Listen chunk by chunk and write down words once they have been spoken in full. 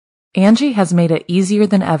Angie has made it easier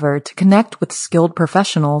than ever to connect with skilled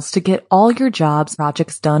professionals to get all your jobs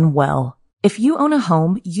projects done well. If you own a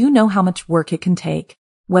home, you know how much work it can take,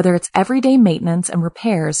 whether it's everyday maintenance and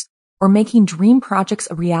repairs or making dream projects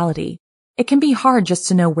a reality. It can be hard just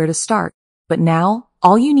to know where to start, but now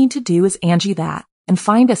all you need to do is Angie that and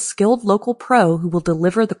find a skilled local pro who will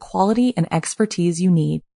deliver the quality and expertise you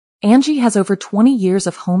need. Angie has over 20 years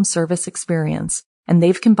of home service experience, and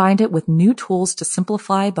they've combined it with new tools to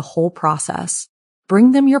simplify the whole process.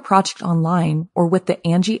 Bring them your project online or with the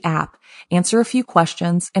Angie app, answer a few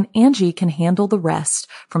questions, and Angie can handle the rest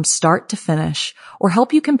from start to finish, or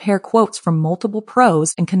help you compare quotes from multiple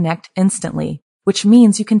pros and connect instantly, which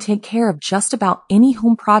means you can take care of just about any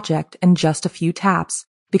home project in just a few taps.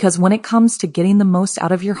 Because when it comes to getting the most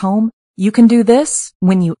out of your home, you can do this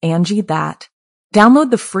when you Angie that.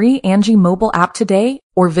 Download the free Angie mobile app today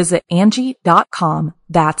or visit Angie.com.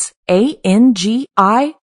 That's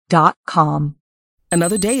ANGI.com.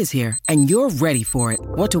 Another day is here, and you're ready for it.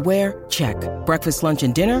 What to wear? Check. Breakfast, lunch,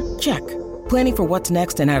 and dinner? Check. Planning for what's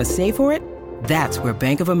next and how to save for it? That's where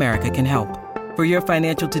Bank of America can help. For your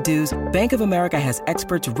financial to-dos, Bank of America has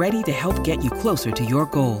experts ready to help get you closer to your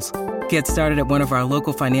goals. Get started at one of our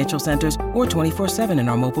local financial centers or 24/7 in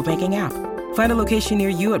our mobile banking app. Find a location near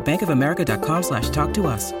you at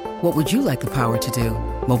bankofamerica.com/talktous. What would you like the power to do?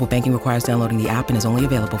 Mobile banking requires downloading the app and is only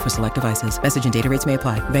available for select devices. Message and data rates may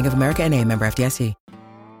apply. Bank of America N.A., member FDIC.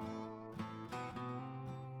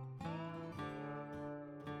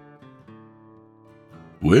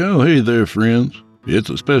 Well, hey there, friends. It's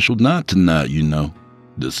a special night tonight, you know.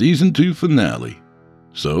 The Season 2 finale.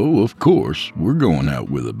 So, of course, we're going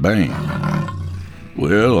out with a bang.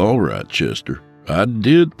 Well, all right, Chester. I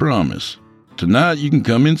did promise. Tonight you can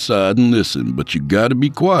come inside and listen, but you gotta be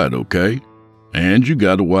quiet, okay? And you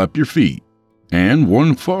gotta wipe your feet. And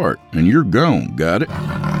one fart, and you're gone, got it?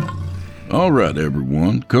 All right,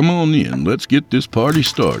 everyone, come on in. Let's get this party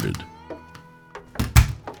started.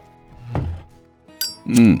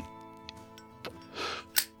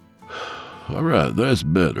 All right, that's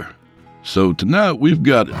better. So tonight we've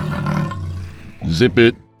got... Zip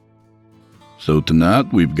it. So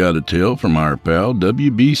tonight we've got a tale from our pal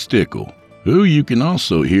W.B. Stickle, who you can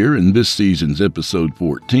also hear in this season's episode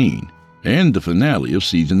 14 and the finale of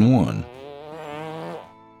season 1.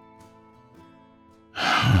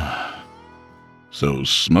 So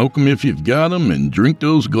smoke 'em if you've got 'em and drink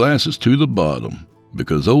those glasses to the bottom,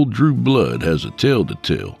 because old Drew Blood has a tale to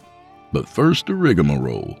tell. But first, a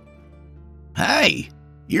rigmarole. Hey,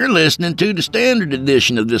 you're listening to the standard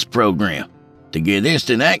edition of this program. To get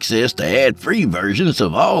instant access to ad-free versions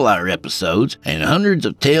of all our episodes and hundreds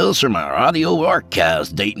of tales from our audio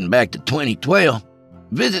archives dating back to 2012,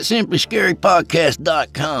 visit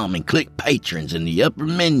simplyscarypodcast.com and click Patrons in the upper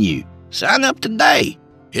menu. Sign up today.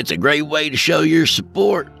 It's a great way to show your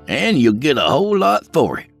support, and you'll get a whole lot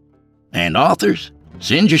for it. And authors,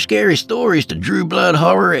 send your scary stories to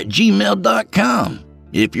drewbloodhorror@gmail.com.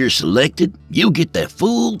 If you're selected, you'll get that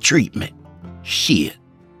full treatment. Shit.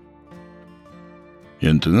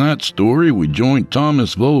 In tonight's story, we join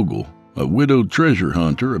Thomas Vogel, a widowed treasure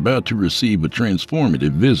hunter about to receive a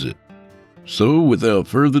transformative visit. So, without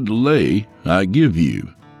further delay, I give you,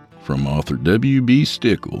 from author W.B.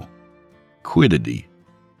 Stickle, Quiddity.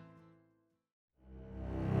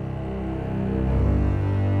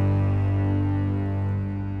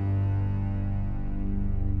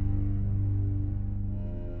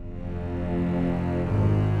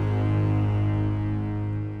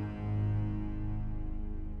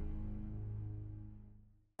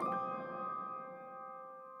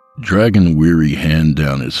 Dragging a weary hand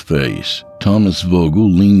down his face, Thomas Vogel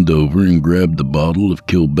leaned over and grabbed the bottle of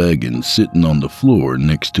Kilbeggan sitting on the floor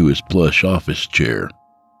next to his plush office chair.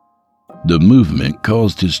 The movement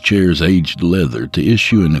caused his chair's aged leather to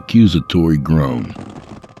issue an accusatory groan.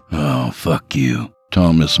 "Oh, fuck you,"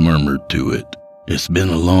 Thomas murmured to it. "It's been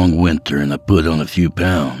a long winter and I put on a few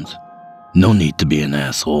pounds. No need to be an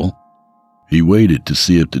asshole." He waited to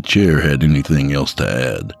see if the chair had anything else to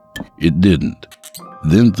add. It didn't.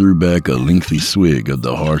 Then threw back a lengthy swig of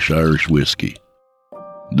the harsh Irish whiskey.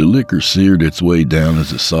 The liquor seared its way down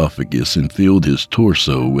his esophagus and filled his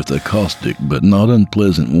torso with a caustic but not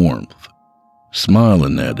unpleasant warmth.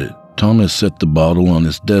 Smiling at it, Thomas set the bottle on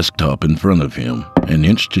his desktop in front of him and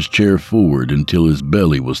inched his chair forward until his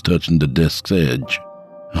belly was touching the desk's edge.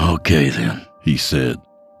 "Okay then," he said,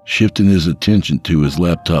 shifting his attention to his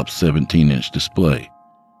laptop's 17-inch display.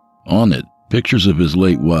 On it, pictures of his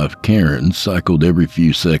late wife Karen cycled every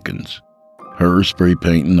few seconds. Her spray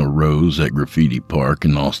painting a rose at Graffiti Park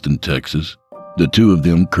in Austin, Texas. The two of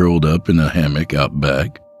them curled up in a hammock out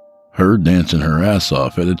back. Her dancing her ass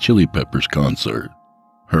off at a Chili Peppers concert.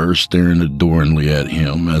 Her staring adoringly at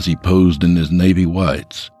him as he posed in his navy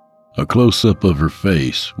whites. A close-up of her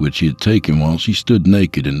face, which he had taken while she stood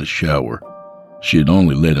naked in the shower. She had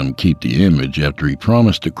only let him keep the image after he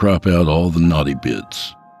promised to crop out all the naughty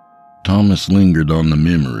bits. Thomas lingered on the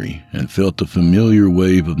memory and felt a familiar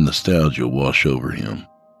wave of nostalgia wash over him,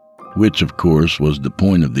 which of course was the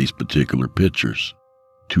point of these particular pictures,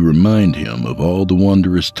 to remind him of all the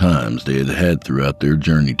wondrous times they had had throughout their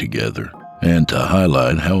journey together, and to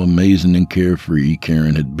highlight how amazing and carefree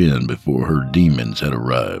Karen had been before her demons had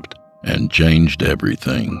arrived and changed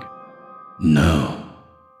everything. No,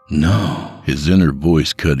 his inner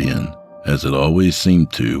voice cut in, as it always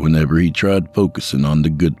seemed to whenever he tried focusing on the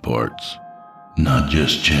good parts. Not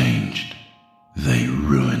just changed, they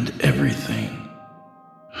ruined everything.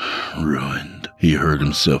 Ruined, he heard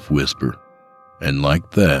himself whisper, and like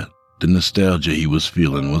that, the nostalgia he was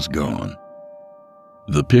feeling was gone.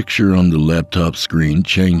 The picture on the laptop screen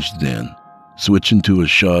changed then, switching to a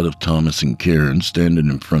shot of Thomas and Karen standing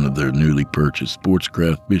in front of their newly purchased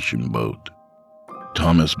Sportscraft fishing boat.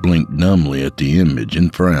 Thomas blinked numbly at the image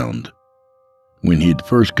and frowned. When he had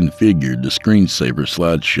first configured the screensaver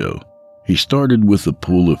slideshow, he started with a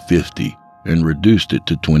pool of 50 and reduced it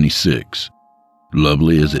to 26.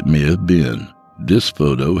 Lovely as it may have been, this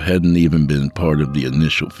photo hadn't even been part of the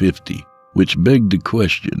initial 50, which begged the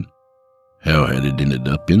question, how had it ended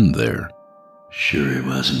up in there? Sure it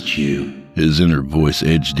wasn't you. His inner voice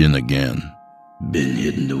edged in again. Been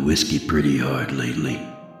hitting the whiskey pretty hard lately.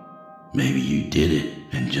 Maybe you did it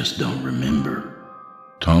and just don't remember.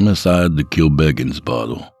 Thomas eyed the Kilbeggins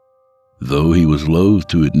bottle. Though he was loath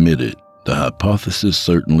to admit it, the hypothesis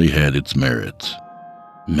certainly had its merits.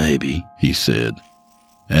 Maybe, he said.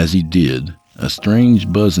 As he did, a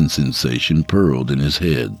strange buzzing sensation purled in his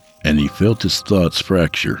head, and he felt his thoughts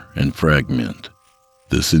fracture and fragment.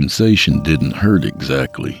 The sensation didn't hurt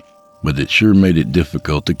exactly, but it sure made it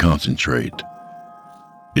difficult to concentrate.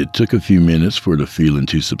 It took a few minutes for the feeling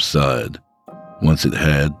to subside. Once it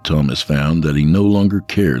had, Thomas found that he no longer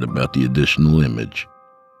cared about the additional image.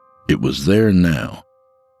 It was there now,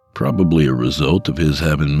 probably a result of his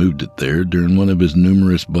having moved it there during one of his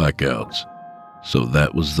numerous blackouts. So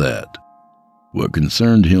that was that. What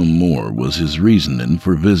concerned him more was his reasoning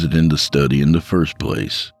for visiting the study in the first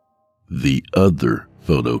place. The other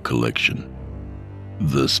photo collection.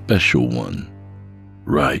 The special one.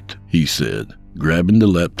 Right, he said, grabbing the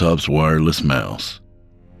laptop's wireless mouse.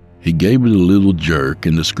 He gave it a little jerk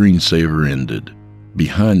and the screensaver ended.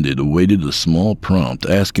 Behind it awaited a small prompt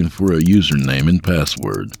asking for a username and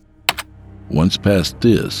password. Once past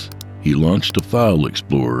this, he launched a File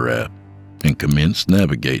Explorer app and commenced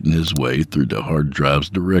navigating his way through the hard drive's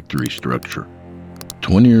directory structure.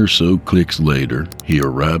 20 or so clicks later, he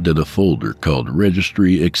arrived at a folder called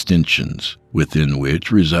Registry Extensions, within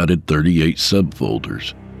which resided 38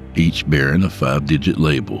 subfolders, each bearing a 5-digit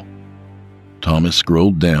label. Thomas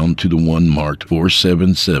scrolled down to the one marked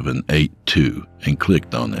 47782 and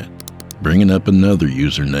clicked on it, bringing up another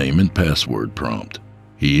username and password prompt.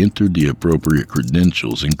 He entered the appropriate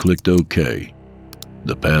credentials and clicked OK.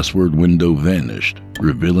 The password window vanished,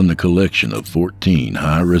 revealing a collection of 14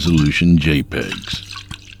 high-resolution JPEGs.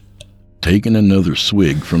 Taking another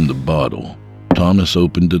swig from the bottle, Thomas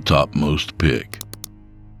opened the topmost pic.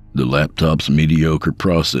 The laptop's mediocre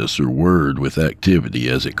processor whirred with activity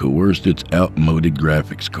as it coerced its outmoded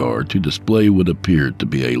graphics card to display what appeared to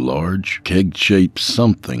be a large, keg-shaped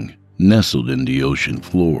something nestled in the ocean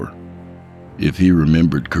floor. If he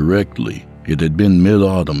remembered correctly, it had been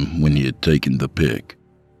mid-autumn when he had taken the pic.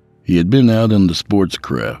 He had been out on the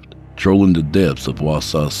Sportscraft, trolling the depths of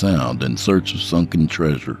Wausau Sound in search of sunken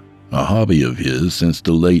treasure, a hobby of his since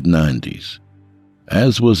the late 90s.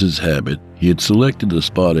 As was his habit, he had selected a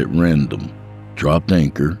spot at random, dropped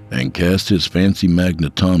anchor, and cast his fancy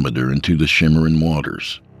magnetometer into the shimmering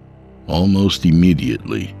waters. Almost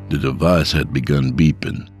immediately, the device had begun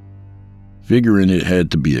beeping. Figuring it had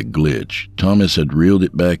to be a glitch, Thomas had reeled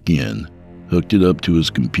it back in, hooked it up to his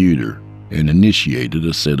computer, and initiated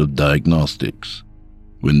a set of diagnostics.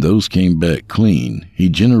 When those came back clean, he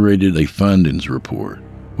generated a findings report,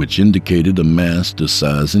 which indicated a mast the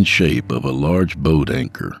size and shape of a large boat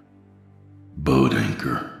anchor. Boat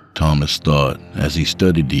anchor, Thomas thought as he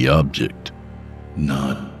studied the object.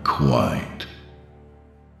 Not quite.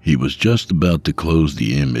 He was just about to close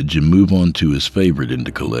the image and move on to his favorite in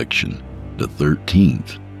the collection, the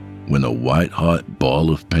 13th, when a white-hot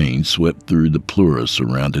ball of pain swept through the pleura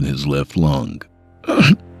surrounding his left lung.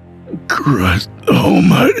 Christ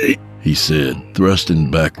almighty, he said, thrusting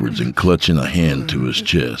backwards and clutching a hand to his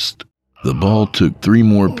chest. The ball took 3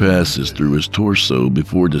 more passes through his torso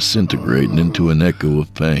before disintegrating into an echo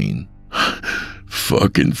of pain.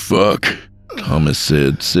 Fucking fuck, Thomas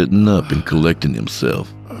said, sitting up and collecting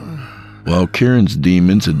himself. While Karen's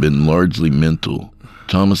demons had been largely mental,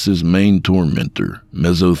 Thomas's main tormentor,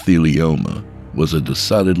 mesothelioma, was a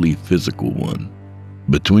decidedly physical one.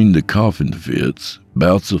 Between the coughing fits,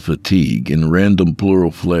 bouts of fatigue, and random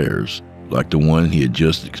pleural flares, like the one he had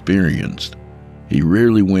just experienced, he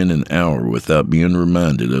rarely went an hour without being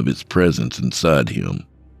reminded of its presence inside him.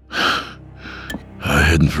 I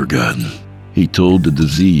hadn't forgotten, he told the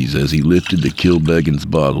disease as he lifted the Kilbeggins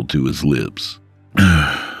bottle to his lips.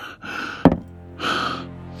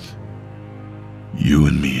 You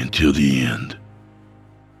and me until the end.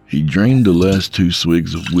 He drained the last 2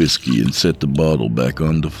 swigs of whiskey and set the bottle back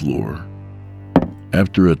on the floor.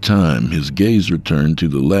 After a time, his gaze returned to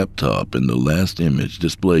the laptop and the last image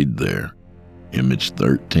displayed there. Image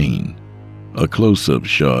 13. A close-up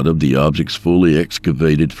shot of the object's fully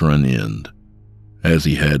excavated front end. As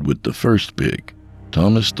he had with the first pic,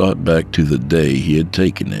 Thomas thought back to the day he had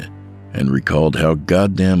taken it and recalled how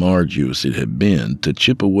goddamn arduous it had been to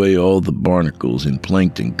chip away all the barnacles and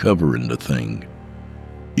plankton covering the thing.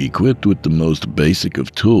 Equipped with the most basic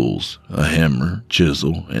of tools, a hammer,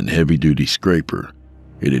 chisel, and heavy-duty scraper,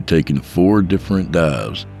 it had taken 4 different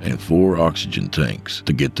dives and 4 oxygen tanks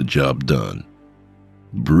to get the job done.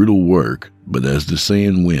 Brutal work, but as the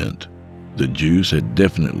saying went, the juice had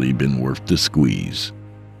definitely been worth the squeeze.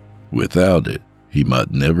 Without it, he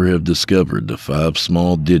might never have discovered the 5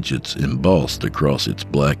 small digits embossed across its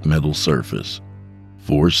black metal surface.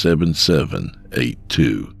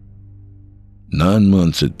 47782. 9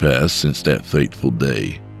 months had passed since that fateful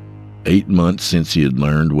day. 8 months since he had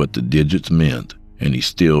learned what the digits meant, and he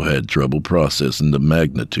still had trouble processing the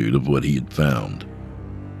magnitude of what he had found.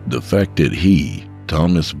 The fact that he,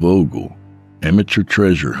 Thomas Vogel, amateur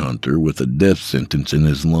treasure hunter with a death sentence in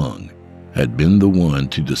his lung, had been the one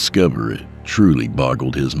to discover it truly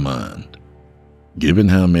boggled his mind. Given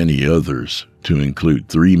how many others, to include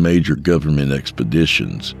 3 major government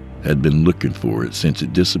expeditions, had been looking for it since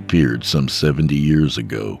it disappeared some 70 years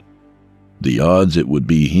ago, the odds it would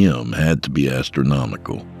be him had to be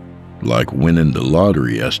astronomical, like winning the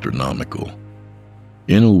lottery astronomical.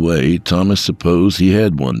 In a way, Thomas supposed he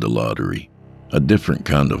had won the lottery. A different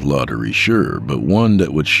kind of lottery, sure, but one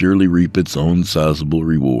that would surely reap its own sizable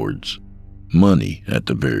rewards. Money, at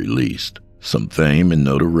the very least, some fame and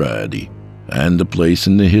notoriety, and a place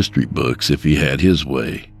in the history books if he had his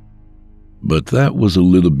way. But that was a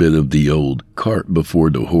little bit of the old cart before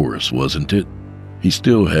the horse, wasn't it? He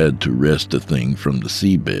still had to wrest the thing from the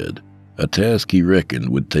seabed, a task he reckoned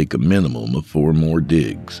would take a minimum of 4 more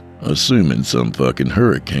digs, assuming some fucking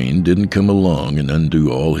hurricane didn't come along and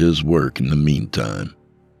undo all his work in the meantime.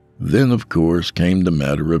 Then, of course, came the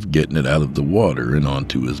matter of getting it out of the water and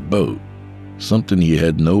onto his boat, something he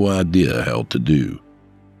had no idea how to do.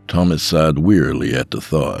 Thomas sighed wearily at the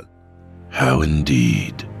thought. How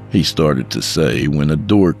indeed, he started to say when a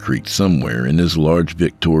door creaked somewhere in his large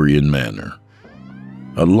Victorian manor.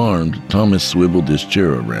 Alarmed, Thomas swiveled his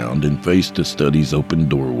chair around and faced the study's open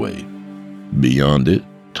doorway. Beyond it,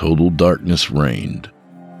 total darkness reigned.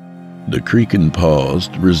 The creaking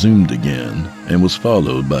paused, resumed again, and was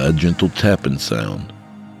followed by a gentle tapping sound.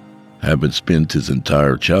 Having spent his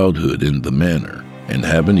entire childhood in the manor, and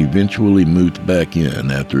having eventually moved back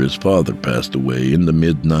in after his father passed away in the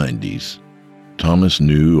mid-90s, Thomas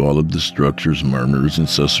knew all of the structure's murmurs and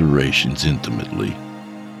susurrations intimately.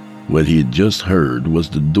 What he had just heard was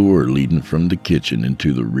the door leading from the kitchen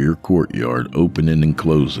into the rear courtyard opening and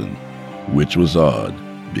closing, which was odd,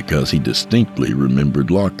 because he distinctly remembered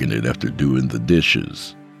locking it after doing the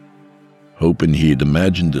dishes. Hoping he had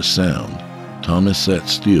imagined a sound, Thomas sat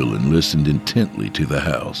still and listened intently to the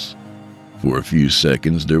house. For a few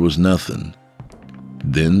seconds there was nothing.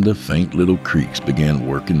 Then the faint little creaks began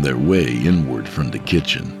working their way inward from the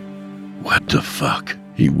kitchen. What the fuck?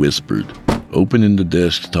 He whispered, opening the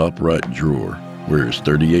desk's top right drawer, where his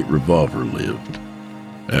 .38 revolver lived.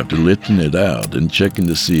 After lifting it out and checking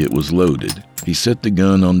to see it was loaded, he set the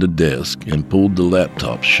gun on the desk and pulled the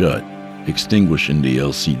laptop shut, extinguishing the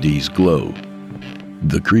LCD's glow.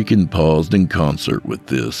 The creaking paused in concert with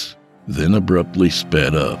this, then abruptly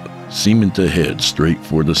sped up, seeming to head straight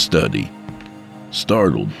for the study.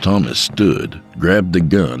 Startled, Thomas stood, grabbed the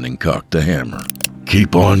gun, and cocked the hammer.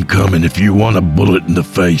 "Keep on coming if you want a bullet in the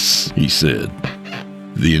face," he said.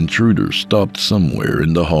 The intruder stopped somewhere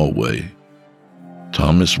in the hallway.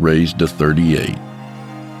 Thomas raised the .38.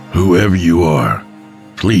 "Whoever you are,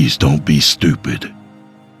 please don't be stupid.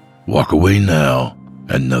 Walk away now,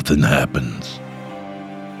 and nothing happens."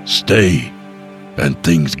 Stay, and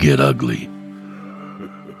things get ugly.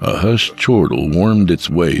 A hushed chortle wormed its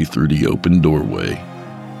way through the open doorway.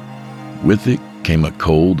 With it came a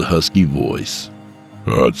cold, husky voice.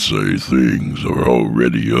 I'd say things are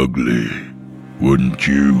already ugly, wouldn't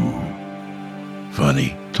you?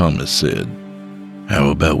 Funny, Thomas said. How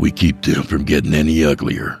about we keep them from getting any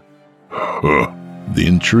uglier? The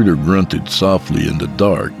intruder grunted softly in the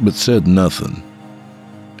dark, but said nothing.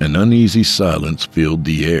 An uneasy silence filled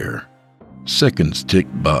the air. Seconds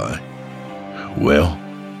ticked by. Well,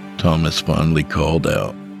 Thomas finally called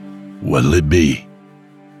out. What'll it be?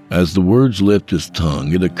 As the words left his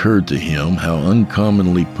tongue, it occurred to him how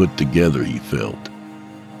uncommonly put together he felt.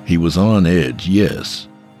 He was on edge, yes,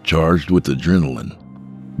 charged with adrenaline,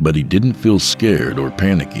 but he didn't feel scared or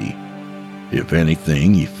panicky. If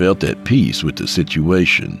anything, he felt at peace with the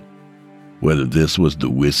situation. Whether this was the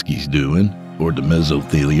whiskey's doing, or the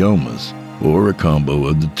mesotheliomas, or a combo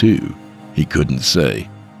of the two, he couldn't say,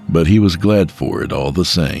 but he was glad for it all the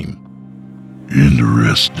same.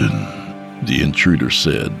 Interesting, the intruder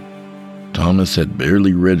said. Thomas had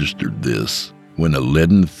barely registered this when a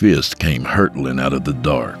leaden fist came hurtling out of the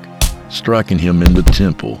dark, striking him in the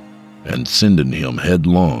temple and sending him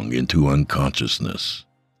headlong into unconsciousness.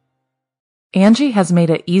 Angie has made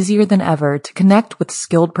it easier than ever to connect with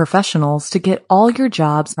skilled professionals to get all your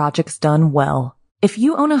jobs projects done well. If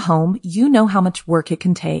you own a home, you know how much work it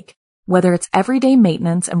can take, whether it's everyday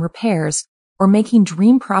maintenance and repairs or making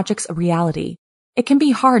dream projects a reality. It can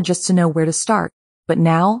be hard just to know where to start, but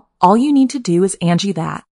now all you need to do is Angie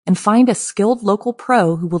that and find a skilled local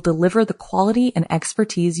pro who will deliver the quality and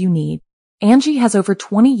expertise you need. Angie has over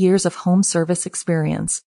 20 years of home service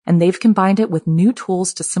experience, and they've combined it with new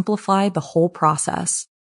tools to simplify the whole process.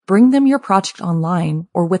 Bring them your project online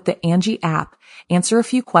or with the Angie app, answer a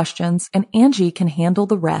few questions, and Angie can handle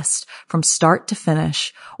the rest from start to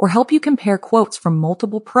finish, or help you compare quotes from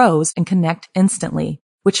multiple pros and connect instantly,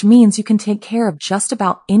 which means you can take care of just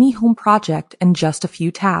about any home project in just a few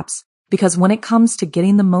taps. Because when it comes to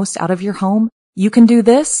getting the most out of your home, you can do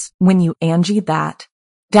this when you Angie that.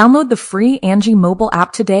 Download the free Angie mobile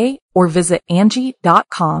app today or visit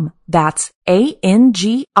Angie.com. That's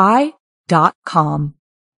ANGI.com.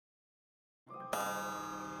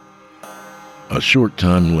 A short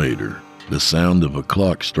time later, the sound of a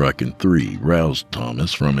clock striking 3 roused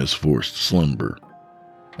Thomas from his forced slumber.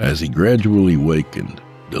 As he gradually wakened,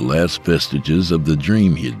 the last vestiges of the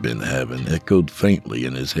dream he had been having echoed faintly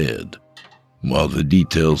in his head. While the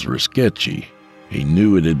details were sketchy, he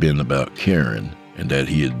knew it had been about Karen and that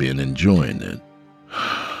he had been enjoying it.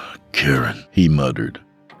 Karen, he muttered,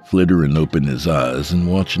 flittering open his eyes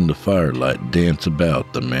and watching the firelight dance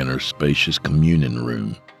about the manor's spacious communion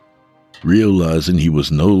room. Realizing he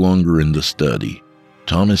was no longer in the study,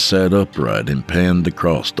 Thomas sat upright and panned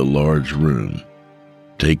across the large room,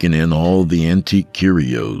 taking in all the antique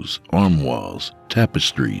curios, armoires,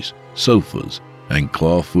 tapestries, sofas, and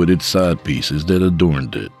claw-footed side pieces that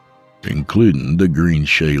adorned it, including the green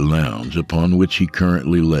chaise lounge upon which he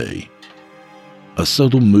currently lay. A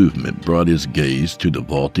subtle movement brought his gaze to the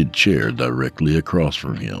vaulted chair directly across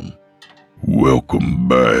from him. "Welcome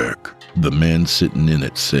back," the man sitting in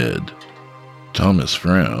it said. Thomas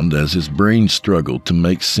frowned as his brain struggled to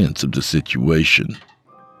make sense of the situation.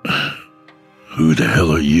 "Who the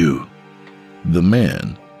hell are you?" The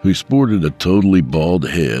man, who sported a totally bald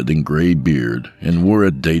head and gray beard and wore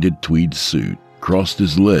a dated tweed suit, crossed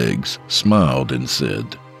his legs, smiled, and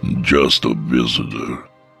said, "Just a visitor."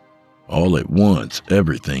 All at once,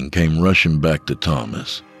 everything came rushing back to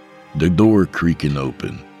Thomas. The door creaking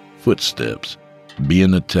open, footsteps,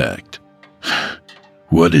 being attacked.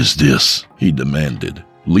 "What is this?" he demanded,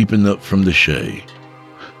 leaping up from the chaise.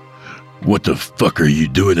 "What the fuck are you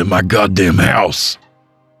doing in my goddamn house?"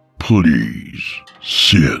 "Please,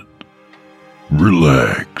 sit.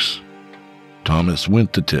 Relax." Thomas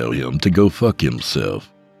went to tell him to go fuck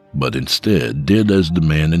himself, but instead did as the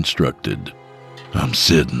man instructed. "I'm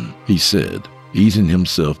sitting," he said, easing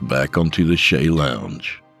himself back onto the chaise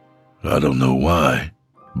lounge. "I don't know why,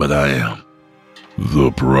 but I am."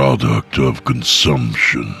 "The product of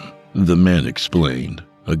consumption," the man explained,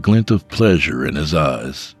 a glint of pleasure in his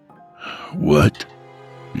eyes. "What?"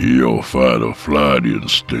 "Your fight-or-flight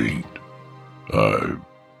instinct. I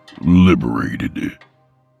liberated it.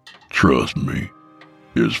 Trust me,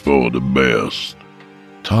 it's for the best."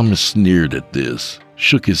 Thomas sneered at this,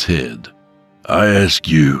 shook his head. "I ask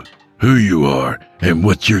you who you are and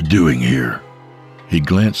what you're doing here." He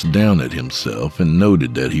glanced down at himself and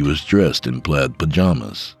noted that he was dressed in plaid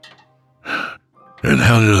pajamas. "And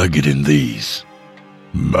how did I get in these?"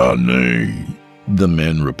 "My name," the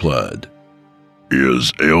man replied.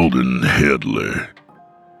 is Eldon Headley,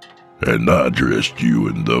 and I dressed you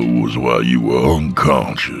in those while you were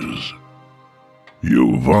unconscious.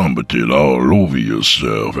 You vomited all over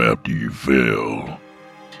yourself after you fell,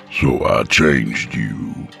 so I changed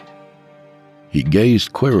you." He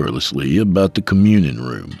gazed querulously about the communion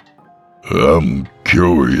room. "I'm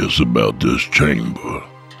curious about this chamber.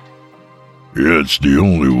 It's the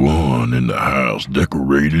only one in the house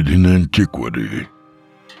decorated in antiquity.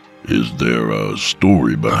 Is there a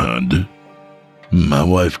story behind it?" "My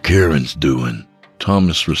wife Karen's doing,"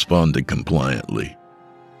 Thomas responded compliantly.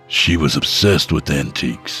 "She was obsessed with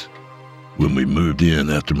antiques. When we moved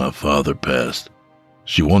in after my father passed,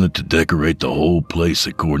 she wanted to decorate the whole place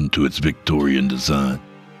according to its Victorian design.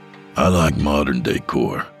 I like modern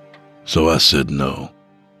decor, so I said no.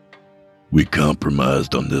 We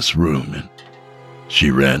compromised on this room and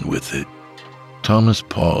she ran with it." Thomas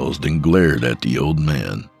paused and glared at the old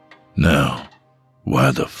man. "Now,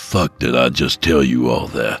 why the fuck did I just tell you all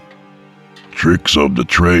that?" "Tricks of the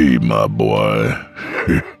trade, my boy.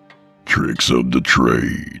 Tricks of the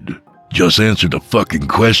trade." "Just answer the fucking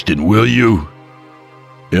question, will you?"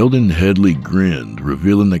 Eldon Headley grinned,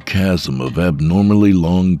 revealing a chasm of abnormally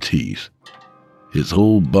long teeth. His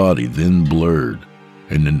whole body then blurred,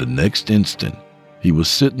 and in the next instant, he was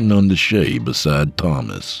sitting on the shade beside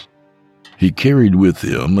Thomas. He carried with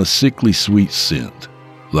him a sickly sweet scent,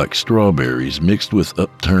 like strawberries mixed with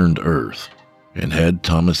upturned earth, and had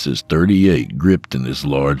Thomas's .38 gripped in his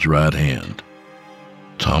large right hand.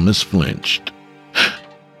 Thomas flinched.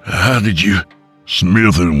 "How did you—"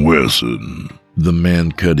 "Smith & Wesson," the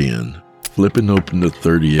man cut in, flipping open the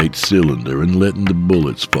 .38 cylinder and letting the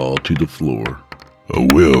bullets fall to the floor. "A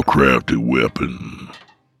well-crafted weapon.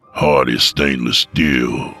 Hardy stainless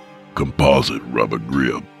steel, composite rubber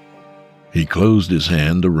grip." He closed his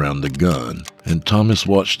hand around the gun, and Thomas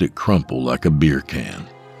watched it crumple like a beer can.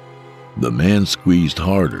 The man squeezed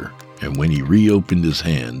harder, and when he reopened his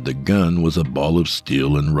hand, the gun was a ball of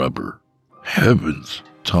steel and rubber. "Heavens,"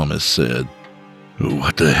 Thomas said.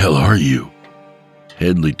 "What the hell are you?"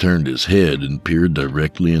 Headley turned his head and peered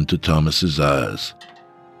directly into Thomas's eyes.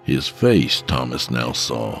 His face, Thomas now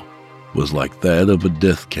saw, was like that of a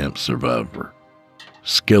death camp survivor.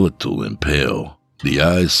 Skeletal and pale, the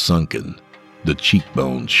eyes sunken, the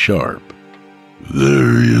cheekbones sharp.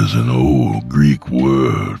 "There is an old Greek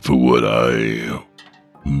word for what I am,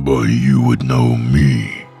 but you would know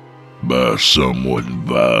me by a somewhat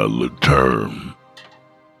violent term."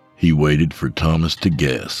 He waited for Thomas to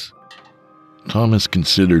guess. Thomas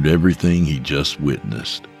considered everything he just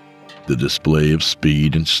witnessed, the display of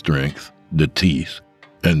speed and strength, the teeth,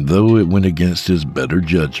 and though it went against his better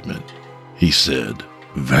judgment, he said,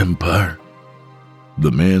 "Vampire?"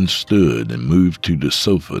 The man stood and moved to the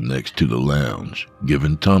sofa next to the lounge,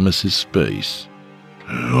 giving Thomas his space.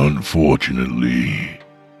 "Unfortunately,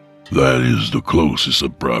 that is the closest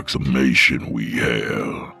approximation we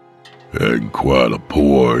have, and quite a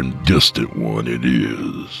poor and distant one it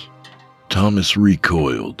is." Thomas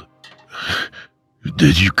recoiled.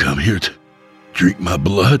 "Did you come here to drink my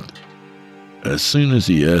blood?" As soon as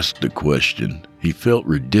he asked the question, he felt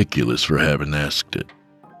ridiculous for having asked it.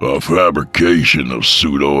 "A fabrication of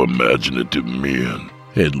pseudo-imaginative men,"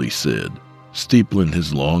 Headley said, steepling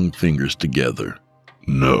his long fingers together.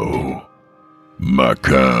 "No, my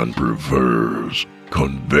kind prefers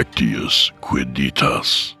convectius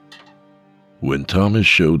quidditas." When Thomas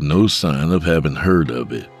showed no sign of having heard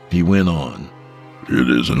of it, he went on. "It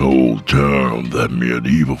is an old term that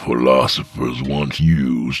medieval philosophers once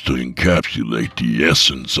used to encapsulate the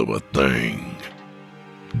essence of a thing,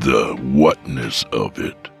 the whatness of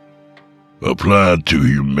it. Applied to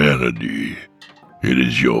humanity, it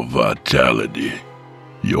is your vitality,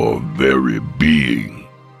 your very being."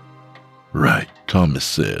 "Right," Thomas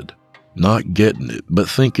said, not getting it, but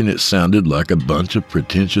thinking it sounded like a bunch of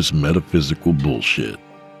pretentious metaphysical bullshit.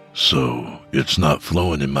 "So, it's not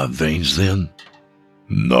flowing in my veins then?"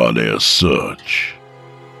 "Not as such.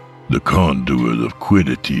 The conduit of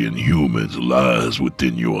quiddity in humans lies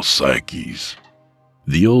within your psyches."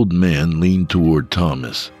 The old man leaned toward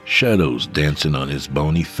Thomas, shadows dancing on his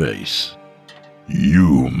bony face.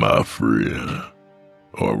 "You, my friend,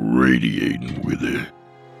 are radiating with it,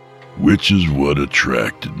 which is what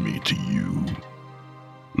attracted me to you.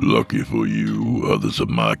 Lucky for you, others of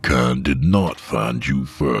my kind did not find you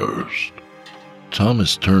first."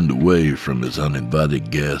 Thomas turned away from his uninvited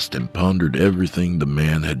guest and pondered everything the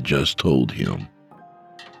man had just told him.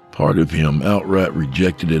 Part of him outright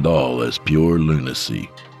rejected it all as pure lunacy.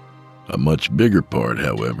 A much bigger part,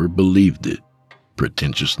 however, believed it,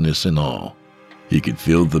 pretentiousness and all. He could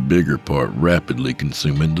feel the bigger part rapidly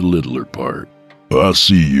consuming the littler part. I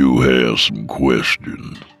see you have some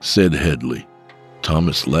questions, said Headley.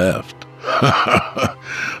 Thomas laughed.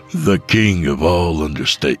 The king of all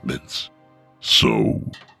understatements. So,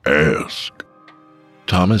 ask.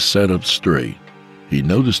 Thomas sat up straight. He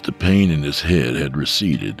noticed the pain in his head had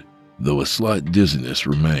receded, though a slight dizziness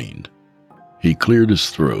remained. He cleared his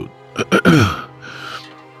throat.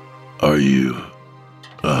 Are you,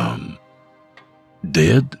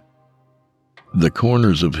 dead? The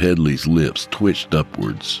corners of Headley's lips twitched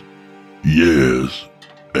upwards. Yes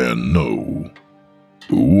and no.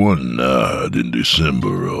 One night in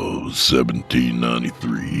December of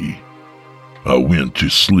 1793, I went to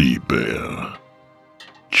sleep and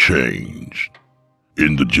changed.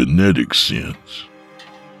 In the genetic sense,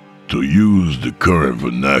 to use the current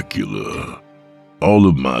vernacular, all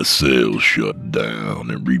of my cells shut down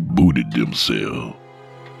and rebooted themselves.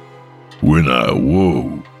 When I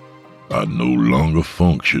awoke, I no longer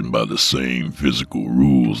functioned by the same physical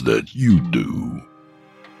rules that you do.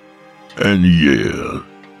 And yeah,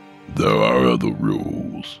 there are other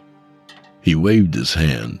rules. He waved his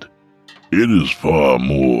hand. It is far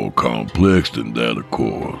more complex than that, of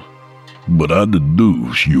course, but I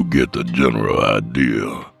deduce you get the general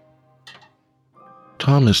idea.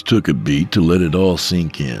 Thomas took a beat to let it all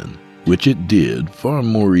sink in, which it did far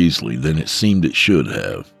more easily than it seemed it should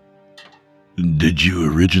have. Did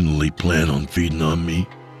you originally plan on feeding on me?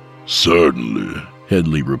 Certainly,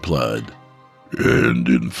 Headley replied. And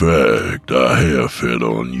in fact, I have fed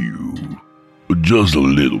on you. Just a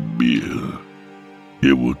little bit.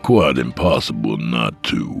 It was quite impossible not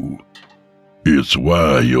to. It's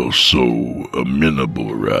why you're so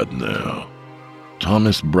amenable right now.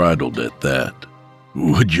 Thomas bridled at that.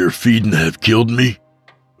 Would your feeding have killed me?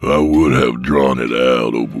 I would have drawn it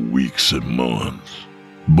out over weeks and months.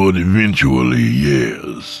 But eventually,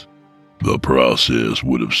 yes. The process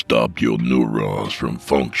would have stopped your neurons from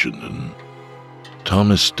functioning.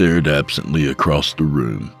 Thomas stared absently across the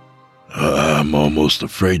room. I'm almost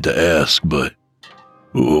afraid to ask, but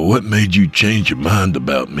what made you change your mind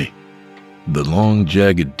about me? The long,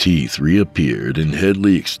 jagged teeth reappeared, and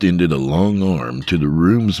Headley extended a long arm to the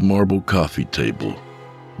room's marble coffee table,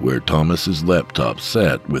 where Thomas's laptop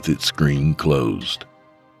sat with its screen closed.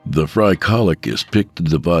 The Phrycolicus picked the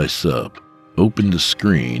device up, opened the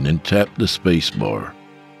screen, and tapped the spacebar,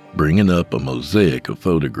 bringing up a mosaic of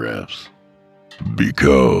photographs.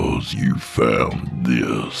 Because you found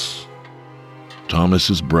this.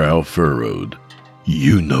 Thomas's brow furrowed.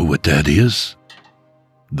 You know what that is?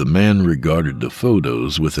 The man regarded the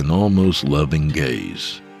photos with an almost loving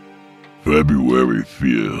gaze. February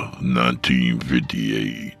 5th,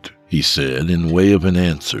 1958, he said in way of an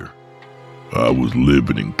answer. I was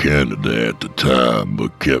living in Canada at the time,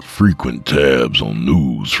 but kept frequent tabs on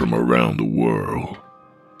news from around the world.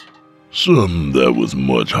 Something that was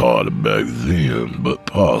much harder back then, but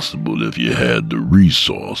possible if you had the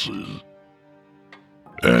resources.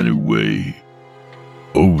 Anyway,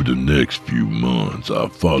 over the next few months, I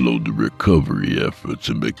followed the recovery efforts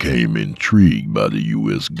and became intrigued by the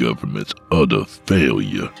U.S. government's utter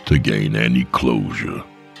failure to gain any closure.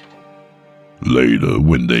 Later,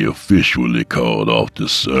 when they officially called off the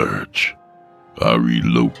search, I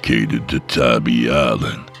relocated to Tybee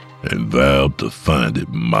Island and vowed to find it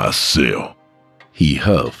myself. He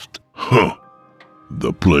huffed.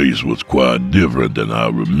 The place was quite different than I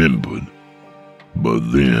remembered.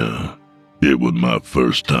 But then, it was my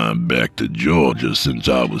first time back to Georgia since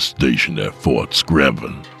I was stationed at Fort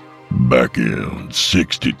Screven, back in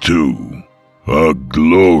 '62. A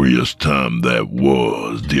glorious time that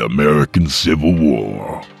was, the American Civil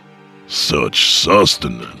War. Such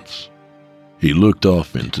sustenance. He looked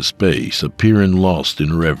off into space, appearing lost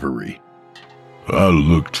in reverie. I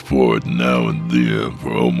looked for it now and then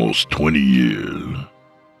for almost 20 years.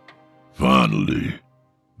 Finally,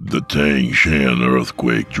 the Tangshan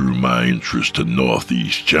earthquake drew my interest to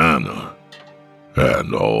northeast China,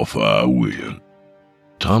 and off I went.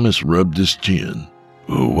 Thomas rubbed his chin.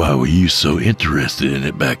 Why were you so interested in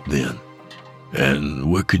it back then?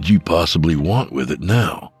 And what could you possibly want with it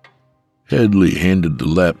now? Headley handed the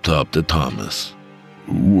laptop to Thomas.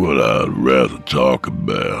 What I'd rather talk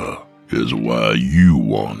about is why you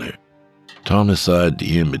want it. Thomas eyed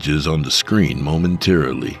the images on the screen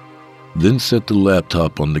momentarily, then set the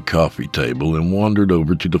laptop on the coffee table and wandered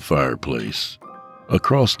over to the fireplace.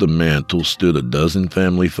 Across the mantel stood a dozen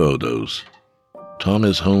family photos.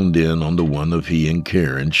 Thomas honed in on the one of he and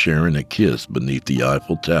Karen sharing a kiss beneath the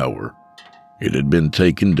Eiffel Tower. It had been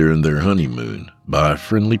taken during their honeymoon by a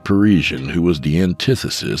friendly Parisian who was the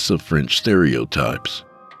antithesis of French stereotypes.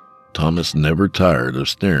 Thomas never tired of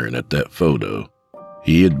staring at that photo.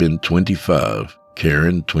 He had been 25,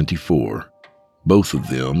 Karen, 24. Both of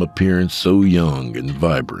them appearing so young and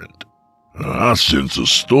vibrant. I sense a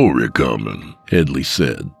story coming, Headley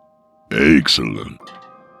said. Excellent.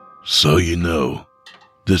 So you know,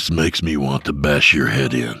 this makes me want to bash your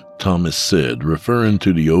head in, Thomas said, referring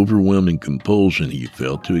to the overwhelming compulsion he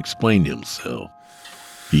felt to explain himself.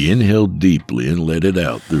 He inhaled deeply and let it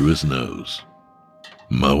out through his nose.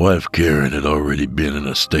 My wife Karen had already been in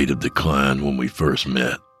a state of decline when we first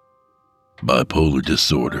met. Bipolar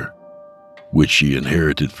disorder, which she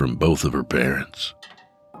inherited from both of her parents.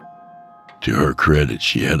 To her credit,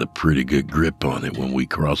 she had a pretty good grip on it when we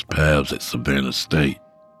crossed paths at Savannah State.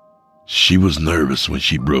 She was nervous when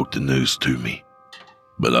she broke the news to me,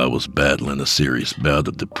 but I was battling a serious bout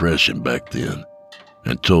of depression back then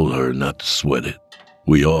and told her not to sweat it.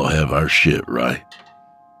 We all have our shit, right?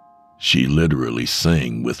 She literally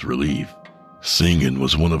sang with relief. Singing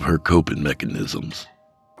was one of her coping mechanisms.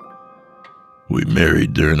 We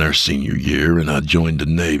married during our senior year, and I joined the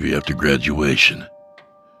Navy after graduation.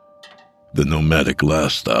 The nomadic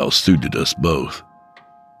lifestyle suited us both,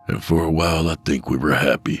 and for a while I think we were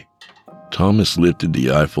happy. Thomas lifted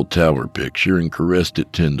the Eiffel Tower picture and caressed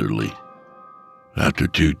it tenderly. After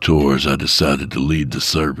 2 tours, I decided to leave the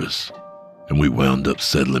service, and we wound up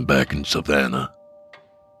settling back in Savannah.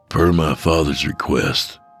 Per my father's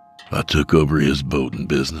request, I took over his boating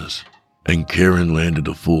business, and Karen landed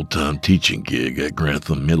a full-time teaching gig at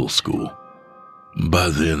Grantham Middle School. By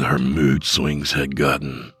then, her mood swings had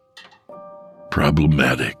gotten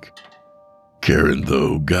problematic. Karen,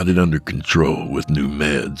 though, got it under control with new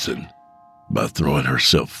meds and by throwing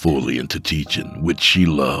herself fully into teaching, which she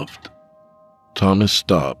loved. Thomas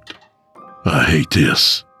stopped. I hate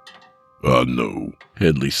this. I know,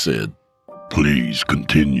 Headley said. Please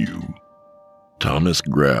continue. Thomas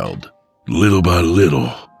growled. Little by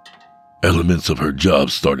little, elements of her job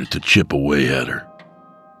started to chip away at her.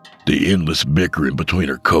 The endless bickering between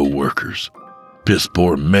her co-workers,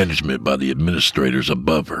 piss-poor management by the administrators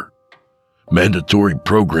above her, mandatory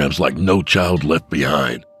programs like No Child Left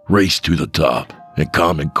Behind, Race to the Top, and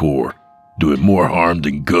Common Core, doing more harm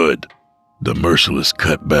than good. The merciless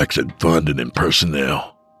cutbacks in funding and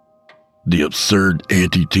personnel. The absurd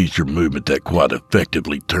anti-teacher movement that quite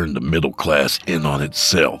effectively turned the middle class in on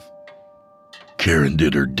itself. Karen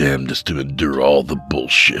did her damnedest to endure all the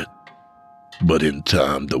bullshit. But in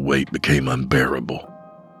time, the weight became unbearable.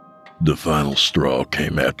 The final straw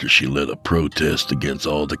came after she led a protest against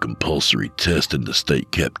all the compulsory testing the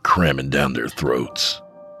state kept cramming down their throats.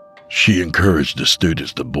 She encouraged the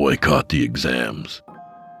students to boycott the exams.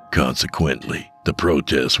 Consequently, the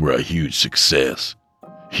protests were a huge success,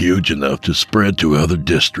 huge enough to spread to other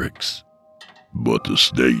districts. But the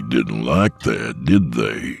state didn't like that, did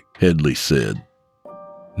they? Headley said.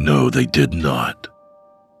 No, they did not.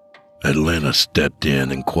 Atlanta stepped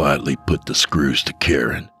in and quietly put the screws to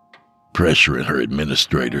Karen, pressuring her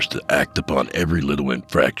administrators to act upon every little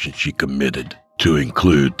infraction she committed, to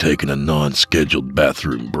include taking a non-scheduled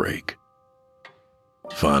bathroom break.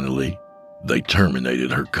 Finally, they terminated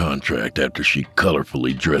her contract after she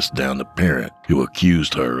colorfully dressed down a parent who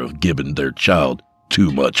accused her of giving their child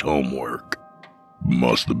too much homework.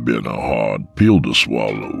 Must have been a hard pill to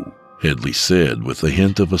swallow, Headley said with a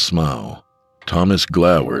hint of a smile. Thomas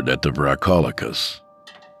glowered at the Vrykolikas.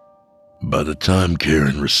 By the time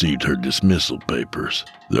Karen received her dismissal papers,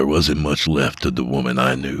 there wasn't much left of the woman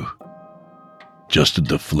I knew. Just a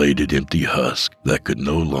deflated, empty husk that could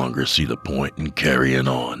no longer see the point in carrying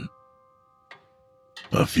on.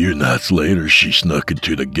 A few nights later, she snuck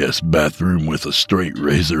into the guest bathroom with a straight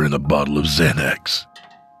razor and a bottle of Xanax,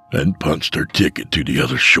 and punched her ticket to the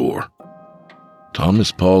other shore.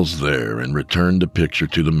 Thomas paused there and returned the picture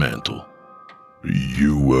to the mantel.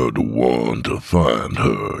 You were the one to find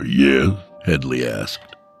her, yes? Headley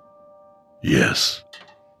asked. Yes.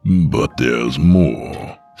 But there's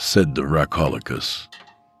more, said the Vrykolikas.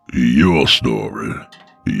 Your story,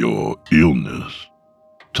 your illness.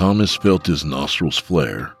 Thomas felt his nostrils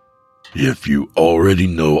flare. If you already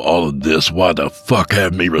know all of this, why the fuck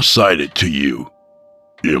have me recite it to you?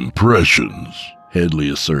 Impressions, Headley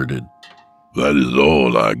asserted. That is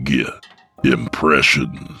all I get.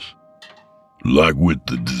 Impressions. Like with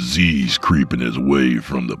the disease creeping its way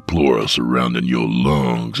from the pleura surrounding your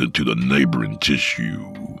lungs into the neighboring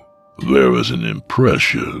tissue. There is an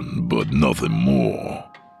impression, but nothing more.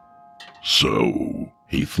 So,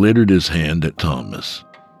 he flittered his hand at Thomas.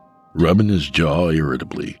 Rubbing his jaw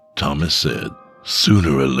irritably, Thomas said,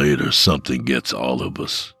 sooner or later something gets all of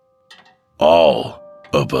us. All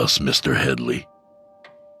of us, Mr. Headley.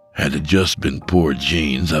 Had it just been poor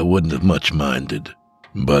genes, I wouldn't have much minded.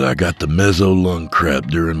 but I got the meso lung crap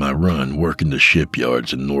during my run working the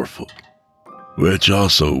shipyards in Norfolk, which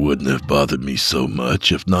also wouldn't have bothered me so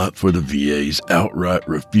much if not for the VA's outright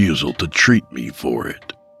refusal to treat me for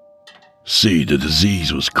it. See, the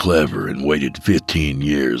disease was clever and waited 15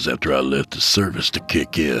 years after I left the service to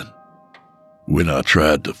kick in. When I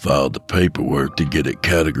tried to file the paperwork to get it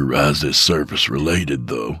categorized as service-related,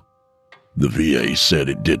 though, the VA said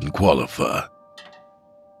it didn't qualify.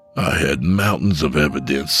 I had mountains of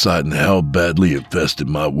evidence citing how badly infested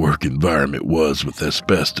my work environment was with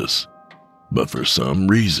asbestos, but for some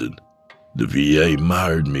reason, the VA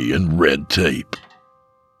mired me in red tape.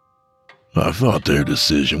 I fought their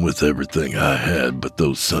decision with everything I had, but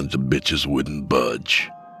those sons of bitches wouldn't budge.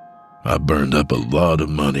 I burned up a lot of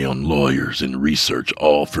money on lawyers and research,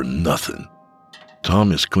 all for nothing.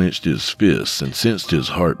 Thomas clenched his fists and sensed his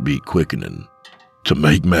heartbeat quickening. To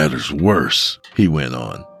make matters worse, he went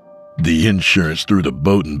on, the insurance through the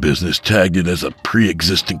boating business tagged it as a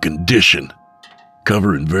pre-existing condition,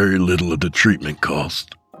 covering very little of the treatment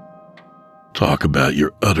cost. Talk about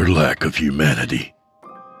your utter lack of humanity.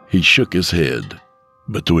 He shook his head.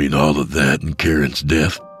 Between all of that and Karen's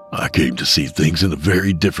death, I came to see things in a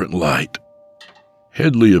very different light.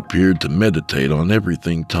 Headley appeared to meditate on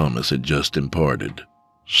everything Thomas had just imparted.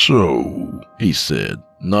 So, he said,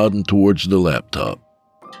 nodding towards the laptop.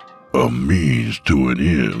 A means to an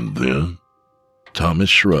end, then? Thomas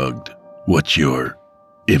shrugged. What's your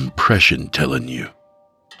impression telling you?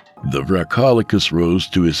 The Vracolichus rose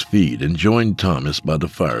to his feet and joined Thomas by the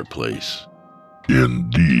fireplace.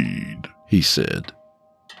 Indeed, he said.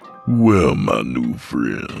 Well, my new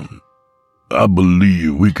friend, I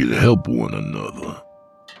believe we can help one another.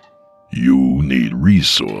 You need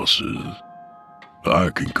resources.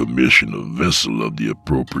 I can commission a vessel of the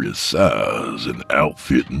appropriate size and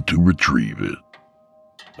outfitting to retrieve it.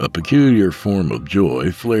 A peculiar form of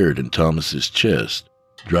joy flared in Thomas's chest,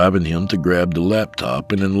 driving him to grab the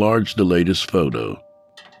laptop and enlarge the latest photo.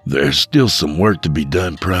 There's still some work to be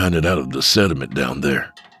done prying it out of the sediment down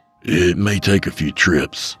there. It may take a few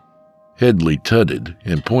trips. Headley tutted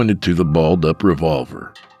and pointed to the balled-up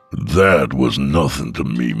revolver. That was nothing to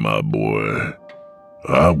me, my boy.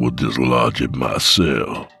 I will dislodge it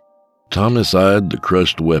myself. Thomas eyed the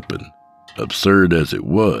crushed weapon. Absurd as it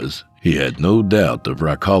was, he had no doubt the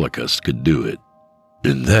Vracolichus could do it.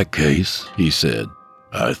 In that case, he said,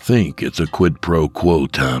 I think it's a quid pro quo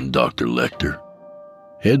time, Dr. Lecter.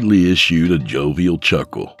 Headley issued a jovial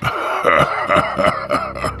chuckle.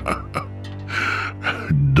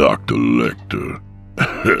 Dr. Lecter,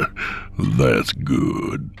 that's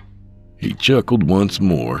good. He chuckled once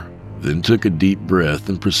more, then took a deep breath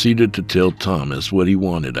and proceeded to tell Thomas what he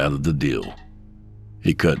wanted out of the deal.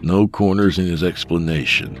 He cut no corners in his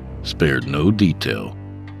explanation, spared no detail.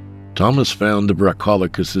 Thomas found the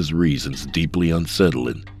Vracolichus's reasons deeply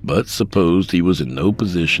unsettling, but supposed he was in no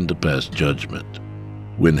position to pass judgment.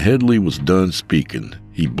 When Headley was done speaking,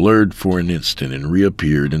 he blurred for an instant and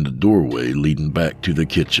reappeared in the doorway leading back to the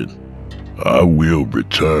kitchen. I will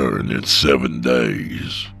return in 7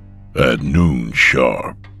 days, at noon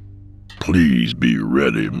sharp. Please be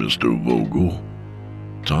ready, Mr. Vogel.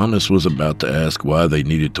 Thomas was about to ask why they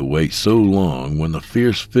needed to wait so long when a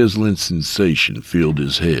fierce fizzling sensation filled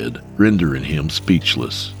his head, rendering him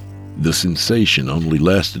speechless. The sensation only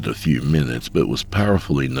lasted a few minutes but was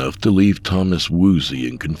powerful enough to leave Thomas woozy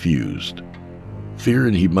and confused.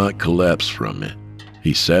 Fearing he might collapse from it,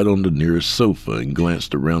 he sat on the nearest sofa and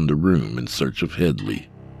glanced around the room in search of Headley.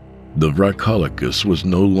 The Vracolichus was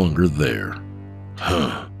no longer there.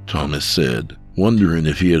 Thomas said, wondering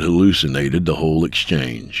if he had hallucinated the whole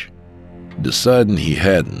exchange. Deciding he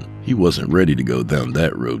hadn't, he wasn't ready to go down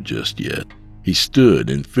that road just yet. He stood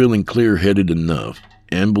and, feeling clear-headed enough,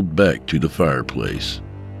 ambled back to the fireplace.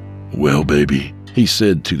 Well, baby, he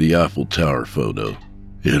said to the Eiffel Tower photo,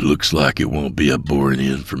 it looks like it won't be a boring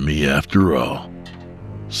end for me after all.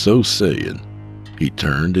 So saying, he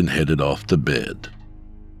turned and headed off to bed.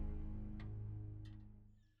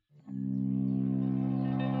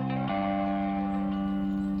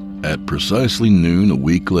 At precisely noon a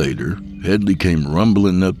week later, Headley came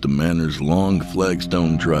rumbling up the manor's long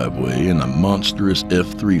flagstone driveway in a monstrous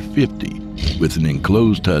F-350 with an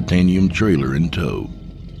enclosed titanium trailer in tow.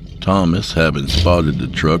 Thomas, having spotted the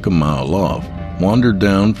truck a mile off, wandered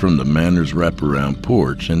down from the manor's wraparound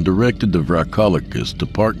porch and directed the Vracolichus to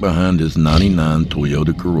park behind his '99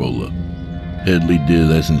 Toyota Corolla. Headley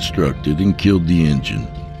did as instructed and killed the engine.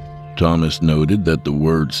 Thomas noted that the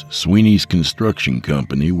words Sweeney's Construction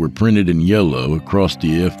Company were printed in yellow across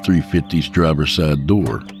the F-350's driver's side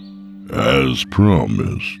door. As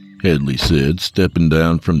promised, Headley said, stepping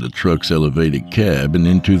down from the truck's elevated cab and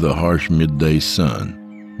into the harsh midday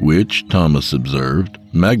sun, which, Thomas observed,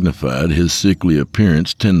 magnified his sickly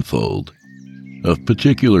appearance tenfold. Of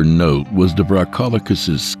particular note was the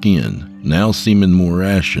Vrockolicus's skin, now seeming more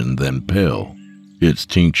ashen than pale. Its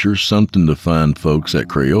tincture something the fine folks at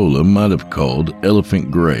Crayola might have called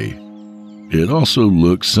elephant gray. It also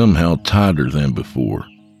looked somehow tighter than before,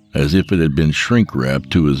 as if it had been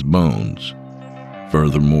shrink-wrapped to his bones.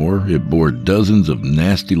 Furthermore, it bore dozens of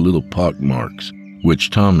nasty little pockmarks, which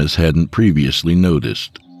Thomas hadn't previously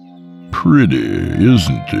noticed. Pretty,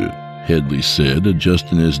 isn't it? Headley said,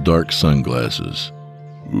 adjusting his dark sunglasses.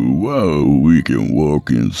 While we can walk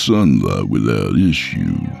in sunlight without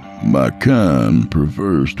issue, my kind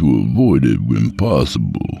prefers to avoid it when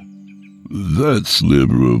possible. That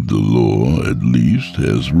sliver of the law, at least,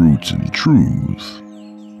 has roots in truth.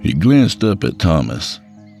 He glanced up at Thomas.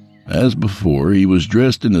 As before, he was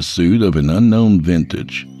dressed in a suit of an unknown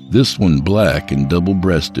vintage, this one black and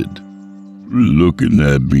double-breasted. Looking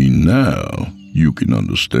at me now, you can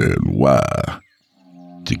understand why.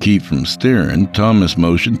 To keep from staring, Thomas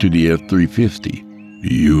motioned to the F-350.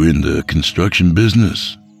 You in the construction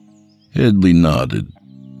business? Headley nodded.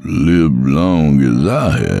 Lived long as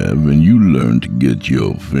I have, and you learn to get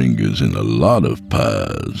your fingers in a lot of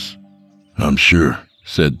pies. I'm sure,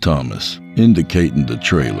 said Thomas, indicating the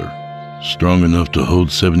trailer. Strong enough to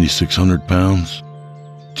hold 7,600 pounds?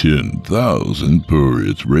 10,000 per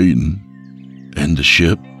its rating. And the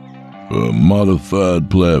ship? A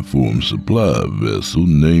modified platform supply vessel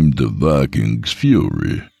named the Viking's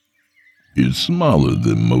Fury. It's smaller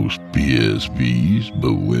than most PSVs,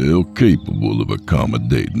 but well capable of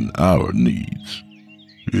accommodating our needs.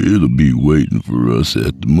 It'll be waiting for us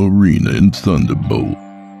at the marina in Thunderbolt,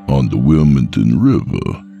 on the Wilmington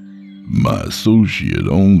River. My associate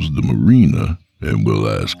owns the marina and will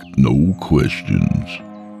ask no questions.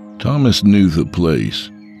 Thomas knew the place,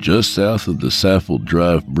 just south of the Saffold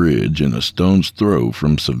Drive Bridge and a stone's throw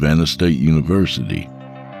from Savannah State University.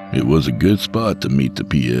 It was a good spot to meet the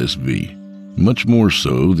PSV. Much more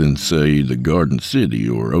so than, say, the Garden City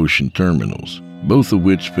or Ocean Terminals, both of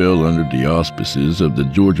which fell under the auspices of the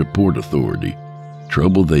Georgia Port Authority.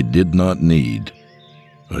 Trouble they did not need.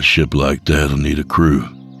 A ship like that'll need a crew.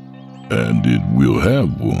 And it will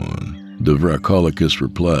have one, the Vrockolicus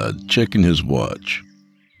replied, checking his watch.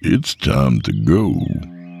 It's time to go.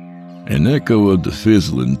 An echo of the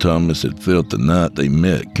fizzling Thomas had felt the night they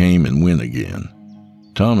met came and went again.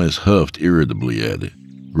 Thomas huffed irritably at it,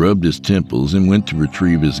 rubbed his temples, and went to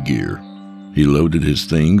retrieve his gear. He loaded his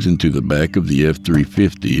things into the back of the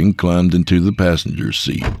F-350 and climbed into the passenger's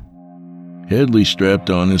seat. Headley strapped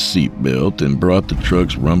on his seatbelt and brought the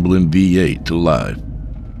truck's rumbling V8 to life.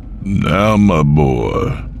 Now, my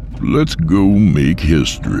boy, let's go make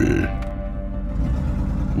history.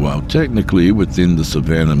 While technically within the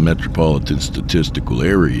Savannah Metropolitan Statistical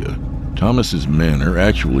Area, Thomas's manor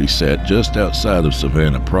actually sat just outside of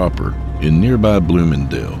Savannah proper, in nearby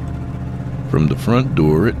Bloomingdale. From the front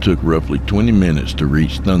door, it took roughly 20 minutes to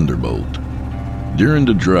reach Thunderbolt. During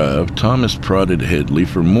the drive, Thomas prodded Headley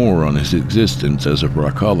for more on his existence as a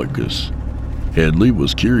Vrockolicus. Headley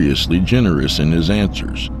was curiously generous in his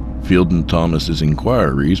answers, fielding Thomas's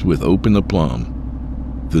inquiries with open aplomb.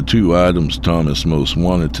 The two items Thomas most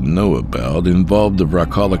wanted to know about involved the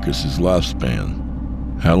Vrockolicus's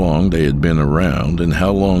lifespan, how long they had been around, and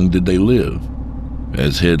how long did they live.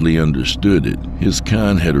 As Headley understood it, his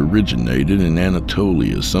kind had originated in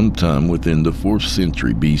Anatolia sometime within the 4th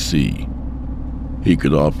century BC. He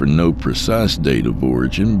could offer no precise date of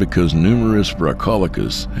origin because numerous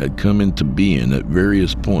Vrockolicus had come into being at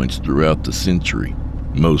various points throughout the century,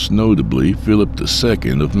 most notably Philip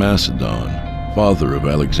II of Macedon, father of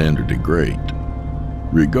Alexander the Great.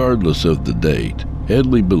 Regardless of the date,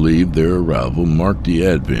 Headley believed their arrival marked the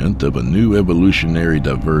advent of a new evolutionary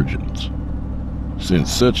divergence.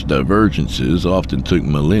 Since such divergences often took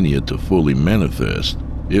millennia to fully manifest,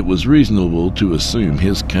 it was reasonable to assume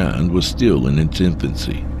his kind was still in its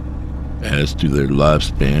infancy. As to their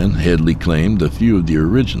lifespan, Headley claimed a few of the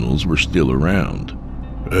originals were still around.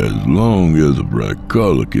 As long as a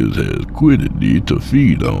Vrockolicus has quiddity to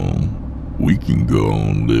feed on, we can go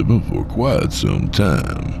on living for quite some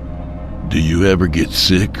time. Do you ever get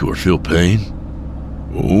sick or feel pain?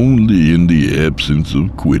 Only in the absence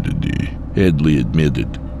of quiddity, Headley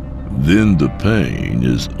admitted. Then the pain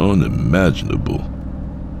is unimaginable.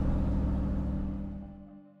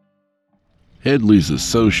 Headley's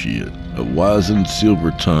associate, a wizened,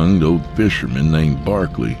 silver-tongued old fisherman named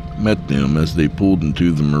Barkley, met them as they pulled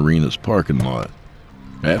into the marina's parking lot.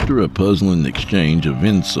 After a puzzling exchange of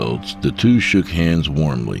insults, the two shook hands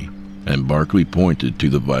warmly, and Barclay pointed to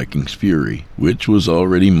the Viking's Fury, which was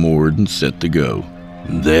already moored and set to go.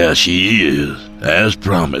 "There she is, as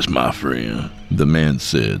promised, my friend," the man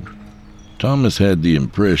said. Thomas had the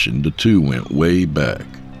impression the two went way back.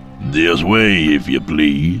 "This way, if you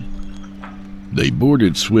please." They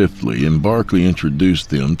boarded swiftly, and Barclay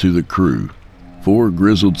introduced them to the crew, 4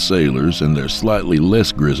 grizzled sailors and their slightly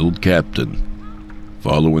less grizzled captain.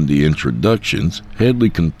 Following the introductions, Headley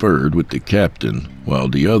conferred with the captain, while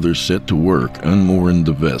the others set to work unmooring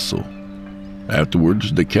the vessel.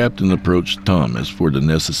 Afterwards, the captain approached Thomas for the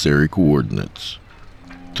necessary coordinates.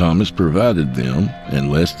 Thomas provided them, and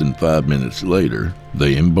less than 5 minutes later,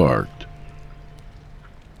 they embarked.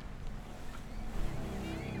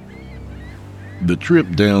 The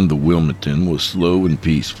trip down the Wilmington was slow and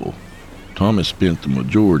peaceful. Thomas spent the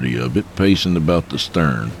majority of it pacing about the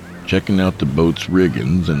stern, checking out the boat's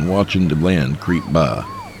riggings and watching the land creep by.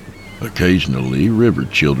 Occasionally, river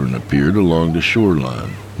children appeared along the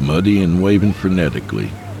shoreline, muddy and waving frenetically,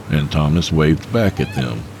 and Thomas waved back at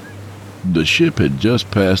them. The ship had just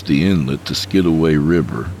passed the inlet to Skidaway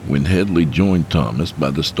River when Headley joined Thomas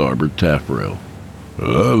by the starboard taffrail.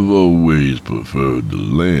 "I've always preferred the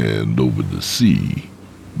land over the sea,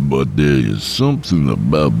 but there is something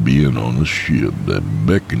about being on a ship that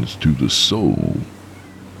beckons to the soul."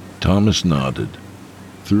 Thomas nodded.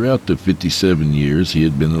 Throughout the 57 years he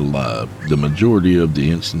had been alive, the majority of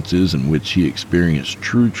the instances in which he experienced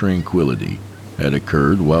true tranquility had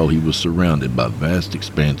occurred while he was surrounded by vast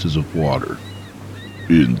expanses of water.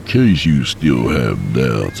 "In case you still have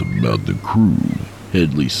doubts about the crew,"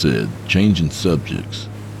 Headley said, changing subjects.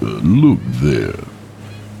 "Look there."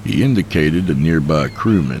 He indicated a nearby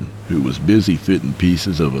crewman who was busy fitting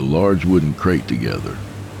pieces of a large wooden crate together.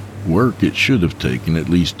 Work it should have taken at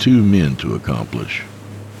least 2 men to accomplish.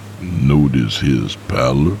 "Notice his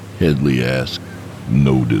pallor?" Headley asked.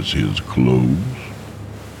 "Notice his clothes?"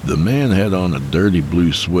 The man had on a dirty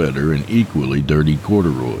blue sweater and equally dirty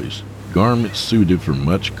corduroys, garments suited for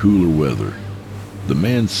much cooler weather. The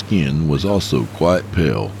man's skin was also quite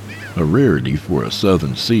pale, a rarity for a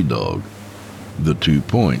southern sea dog. The 2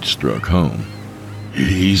 points struck home.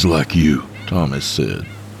 "He's like you," Thomas said.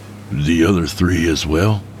 "The other 3 as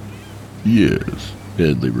well?" "Yes,"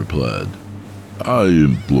 Headley replied. "I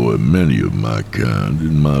employ many of my kind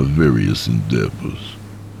in my various endeavors,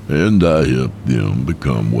 and I help them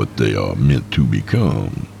become what they are meant to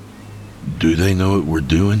become." "Do they know what we're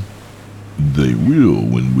doing?" "They will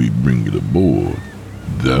when we bring it aboard.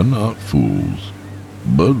 They're not fools,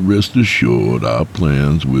 but rest assured our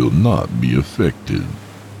plans will not be affected."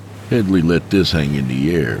 Headley let this hang in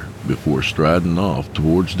the air before striding off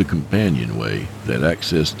towards the companionway that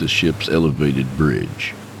accessed the ship's elevated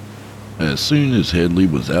bridge. As soon as Headley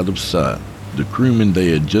was out of sight, the crewman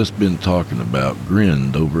they had just been talking about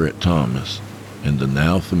grinned over at Thomas, and the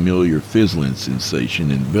now familiar fizzling sensation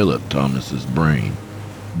enveloped Thomas's brain.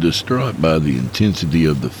 Distraught by the intensity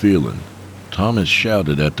of the feeling, Thomas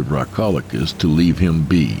shouted at the Rockolicus to leave him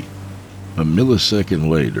be. A millisecond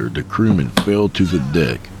later, the crewman fell to the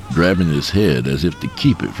deck, grabbing his head as if to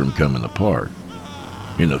keep it from coming apart.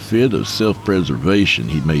 In a fit of self-preservation,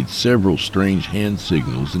 he made several strange hand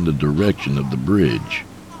signals in the direction of the bridge,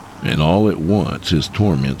 and all at once his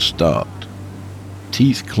torment stopped.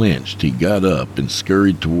 Teeth clenched, he got up and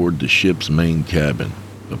scurried toward the ship's main cabin,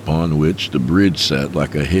 upon which the bridge sat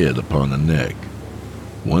like a head upon a neck.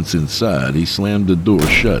 Once inside, he slammed the door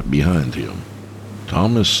shut behind him.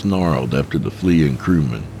 Thomas snarled after the fleeing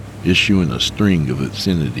crewman, issuing a string of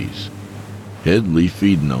obscenities. Headley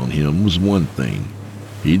feeding on him was one thing.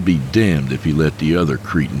 He'd be damned if he let the other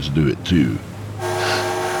cretins do it too.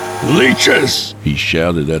 "Leeches!" he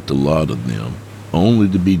shouted at the lot of them, only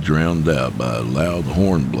to be drowned out by a loud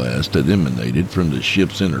horn blast that emanated from the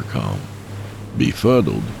ship's intercom.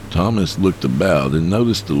 Befuddled, Thomas looked about and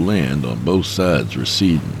noticed the land on both sides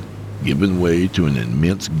receding, giving way to an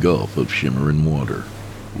immense gulf of shimmering water.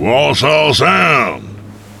 "Walsall Sound!"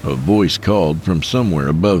 A voice called from somewhere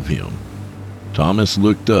above him. Thomas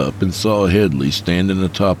looked up and saw Headley standing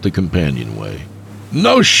atop the companionway.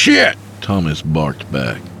 "No shit!" Thomas barked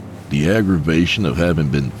back, the aggravation of having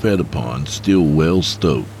been fed upon still well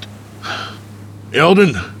stoked.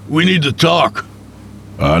 "Eldon, we need to talk."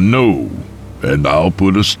 "I know, and I'll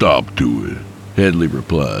put a stop to it," Headley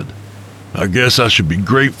replied. "I guess I should be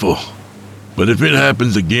grateful, but if it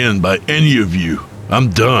happens again by any of you, I'm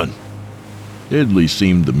done." Headley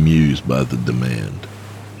seemed amused by the demand.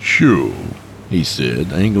 "Sure," he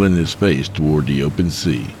said, angling his face toward the open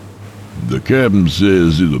sea. "The captain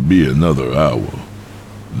says it'll be another hour.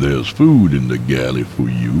 There's food in the galley for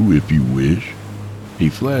you if you wish." He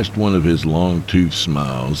flashed one of his long-toothed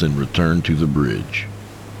smiles and returned to the bridge.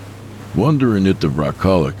 Wondering if the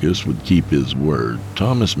Vrykolakas would keep his word,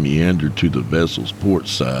 Thomas meandered to the vessel's port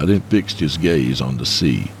side and fixed his gaze on the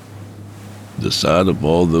sea. The sight of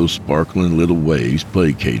all those sparkling little waves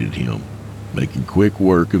placated him, making quick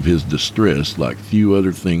work of his distress like few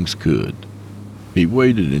other things could. He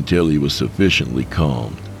waited until he was sufficiently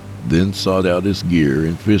calmed, then sought out his gear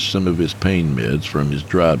and fished some of his pain meds from his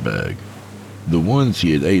dry bag. The ones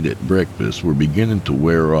he had ate at breakfast were beginning to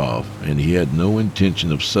wear off, and he had no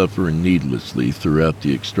intention of suffering needlessly throughout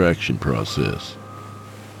the extraction process.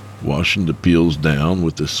 Washing the pills down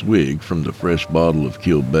with a swig from the fresh bottle of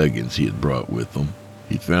Kilbeggins he had brought with him,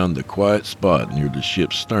 he found a quiet spot near the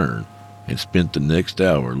ship's stern and spent the next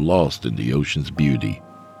hour lost in the ocean's beauty.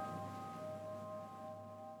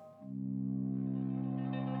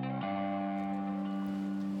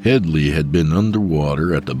 Headley had been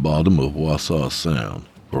underwater at the bottom of Wassaw Sound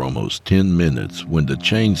for almost 10 minutes when the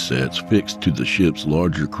chain sets fixed to the ship's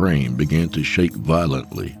larger crane began to shake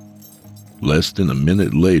violently. Less than a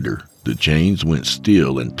minute later, the chains went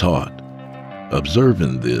still and taut.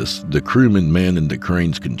 Observing this, the crewman manning the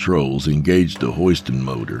crane's controls engaged the hoisting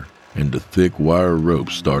motor, and the thick wire rope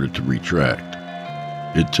started to retract.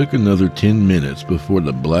 It took another 10 minutes before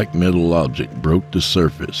the black metal object broke the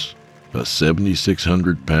surface, a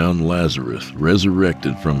 7,600-pound Lazarus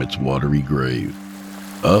resurrected from its watery grave.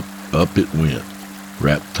 Up it went,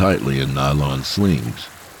 wrapped tightly in nylon slings,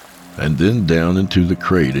 and then down into the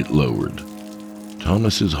crate it lowered.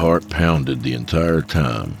 Thomas's heart pounded the entire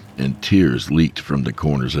time, and tears leaked from the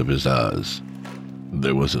corners of his eyes.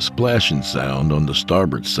 There was a splashing sound on the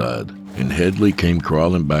starboard side, and Headley came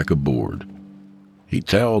crawling back aboard. He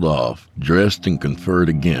toweled off, dressed, and conferred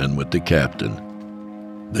again with the captain.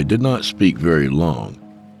 They did not speak very long,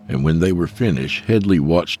 and when they were finished, Headley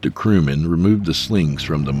watched the crewmen remove the slings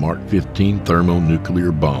from the Mark 15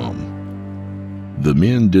 thermonuclear bomb. The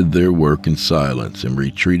men did their work in silence and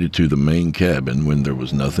retreated to the main cabin when there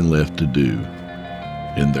was nothing left to do.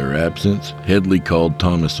 In their absence, Headley called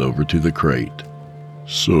Thomas over to the crate.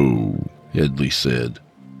 "So," Headley said,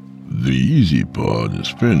 "the easy part is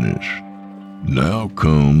finished. Now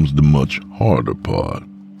comes the much harder part."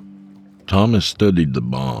 Thomas studied the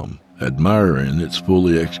bomb, admiring its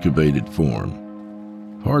fully excavated form.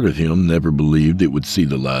 Part of him never believed it would see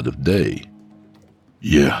the light of day.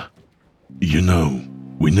 "Yeah,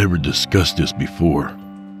 we never discussed this before,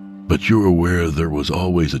 but you're aware there was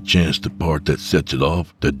always a chance the part that sets it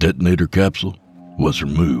off, the detonator capsule, was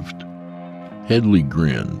removed." Headley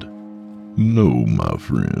grinned. "No, my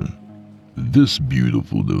friend. This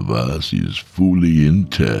beautiful device is fully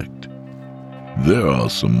intact. There are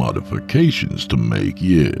some modifications to make,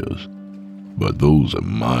 yes, but those are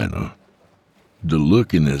minor." The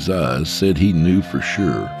look in his eyes said he knew for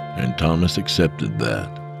sure, and Thomas accepted that.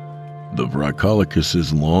 The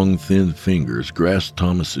Vrykolakas' long, thin fingers grasped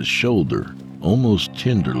Thomas's shoulder, almost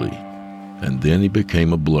tenderly, and then he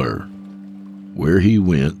became a blur. Where he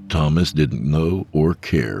went, Thomas didn't know or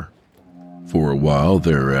care. For a while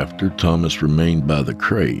thereafter, Thomas remained by the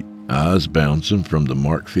crate, eyes bouncing from the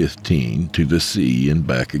Mark 15 to the sea and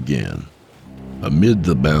back again. Amid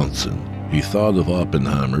the bouncing, he thought of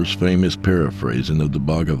Oppenheimer's famous paraphrasing of the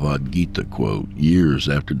Bhagavad Gita quote years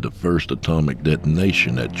after the first atomic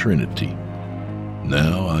detonation at Trinity.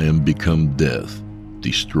 "Now I am become death,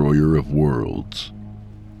 destroyer of worlds."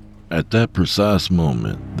 At that precise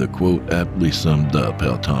moment, the quote aptly summed up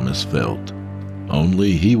how Thomas felt.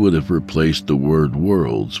 Only he would have replaced the word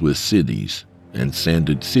worlds with cities, and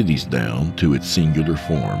sanded cities down to its singular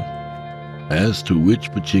form. As to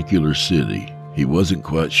which particular city, he wasn't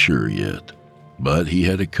quite sure yet, but he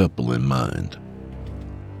had a couple in mind.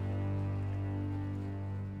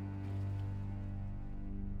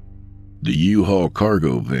 The U-Haul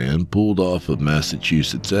cargo van pulled off of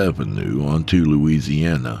Massachusetts Avenue onto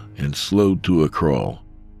Louisiana and slowed to a crawl.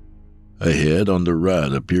 Ahead on the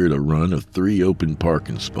right appeared a run of 3 open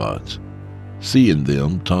parking spots. Seeing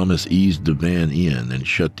them, Thomas eased the van in and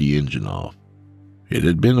shut the engine off. It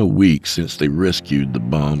had been a week since they rescued the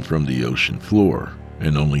bomb from the ocean floor,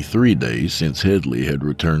 and only 3 days since Headley had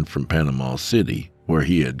returned from Panama City, where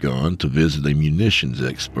he had gone to visit a munitions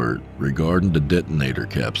expert regarding the detonator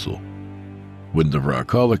capsule. When the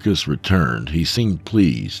Vrykolakas returned, he seemed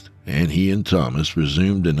pleased, and he and Thomas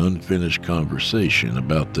resumed an unfinished conversation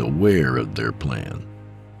about the where of their plan.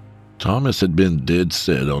 Thomas had been dead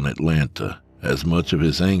set on Atlanta, as much of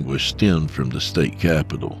his anguish stemmed from the state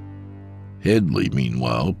capital. Headley,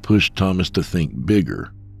 meanwhile, pushed Thomas to think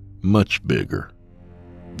bigger, much bigger.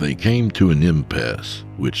 They came to an impasse,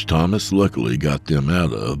 which Thomas luckily got them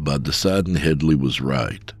out of by deciding Headley was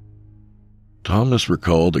right. Thomas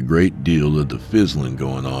recalled a great deal of the fizzling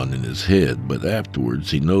going on in his head, but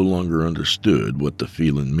afterwards he no longer understood what the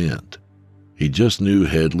feeling meant. He just knew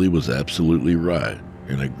Headley was absolutely right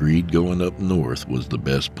and agreed going up north was the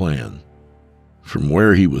best plan. From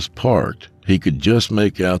where he was parked, he could just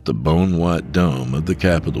make out the bone-white dome of the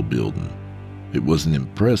Capitol building. It was an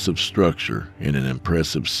impressive structure in an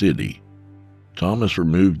impressive city. Thomas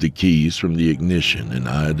removed the keys from the ignition and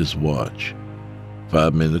eyed his watch.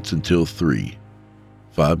 5 minutes until 3.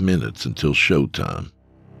 5 minutes until showtime.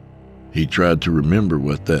 He tried to remember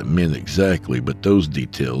what that meant exactly, but those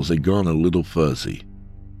details had gone a little fuzzy.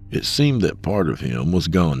 It seemed that part of him was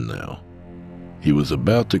gone now. He was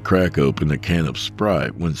about to crack open a can of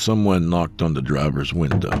Sprite when someone knocked on the driver's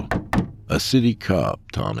window. A city cop,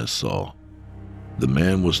 Thomas saw. The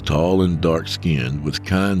man was tall and dark-skinned, with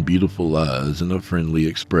kind, beautiful eyes and a friendly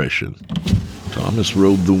expression. Thomas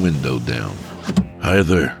rolled the window down. Hi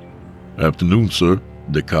there. "Afternoon, sir,"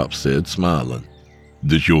 the cop said, smiling.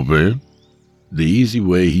 This your van? The easy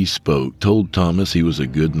way he spoke told Thomas he was a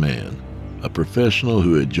good man, a professional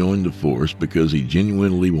who had joined the force because he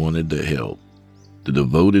genuinely wanted to help. The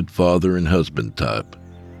devoted father and husband type.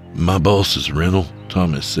 My boss is Rennell,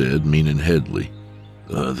 Thomas said, meaning Headley.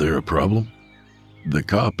 There a problem? The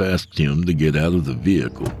cop asked him to get out of the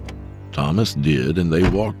vehicle. Thomas did, and they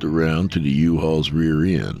walked around to the U-Haul's rear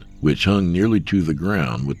end, which hung nearly to the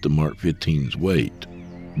ground with the Mark 15's weight.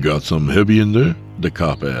 Got something heavy in there? The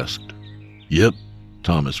cop asked. Yep,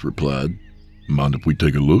 Thomas replied. Mind if we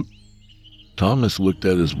take a look? Thomas looked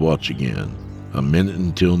at his watch again. 1 minute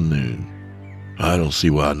until noon. I don't see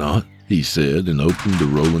why not, he said, and opened the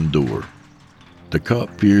rolling door. The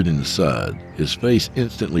cop peered inside. His face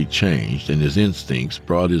instantly changed, and his instincts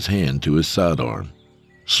brought his hand to his sidearm.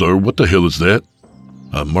 Sir, what the hell is that?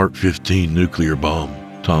 A Mark 15 nuclear bomb,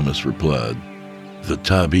 Thomas replied. The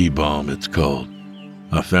Tybee bomb, it's called.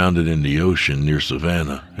 I found it in the ocean near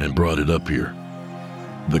Savannah and brought it up here.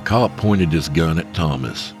 The cop pointed his gun at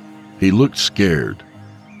Thomas. He looked scared.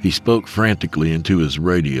 He spoke frantically into his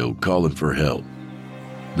radio, calling for help.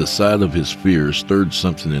 The sight of his fear stirred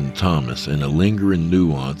something in Thomas, and a lingering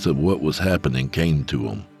nuance of what was happening came to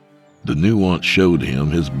him. The nuance showed him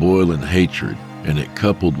his boiling hatred, and it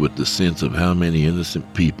coupled with the sense of how many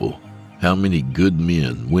innocent people, how many good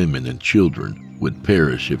men, women, and children would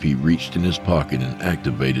perish if he reached in his pocket and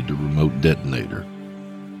activated the remote detonator.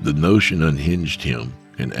 The notion unhinged him,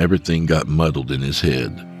 and everything got muddled in his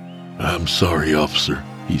head. I'm sorry, officer,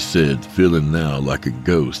 he said, feeling now like a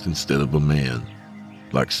ghost instead of a man,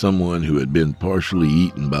 like someone who had been partially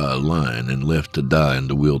eaten by a lion and left to die in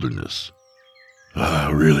the wilderness. I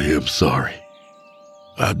really am sorry.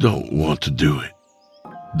 I don't want to do it.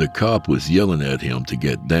 The cop was yelling at him to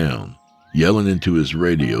get down, yelling into his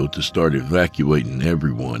radio to start evacuating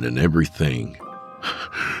everyone and everything.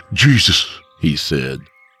 Jesus, he said.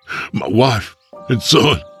 My wife and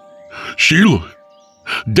son, Sheila,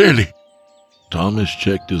 Danny. Thomas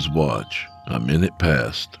checked his watch. 1 minute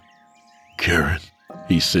passed. Karen,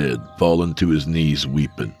 he said, falling to his knees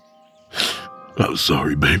weeping. I'm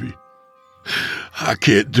sorry, baby. I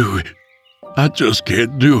can't do it. I just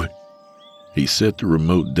can't do it. He set the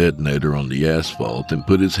remote detonator on the asphalt and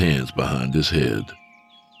put his hands behind his head.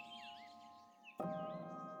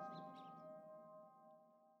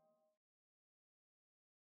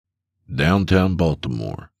 Downtown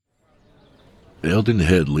Baltimore. Eldon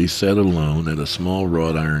Headley sat alone at a small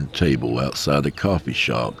wrought iron table outside a coffee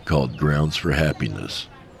shop called Grounds for Happiness.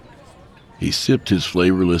 He sipped his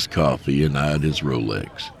flavorless coffee and eyed his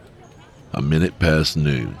Rolex. 1 minute past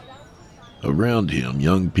noon. Around him,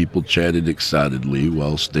 young people chatted excitedly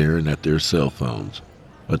while staring at their cell phones,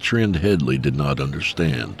 a trend Headley did not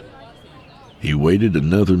understand. He waited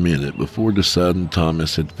another minute before deciding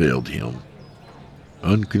Thomas had failed him.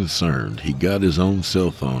 Unconcerned, he got his own cell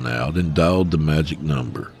phone out and dialed the magic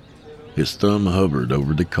number. His thumb hovered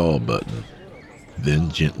over the call button, then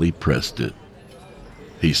gently pressed it.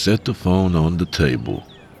 He set the phone on the table.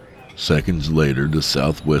 Seconds later, the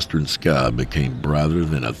southwestern sky became brighter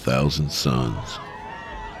than 1,000 suns.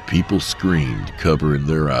 People screamed, covering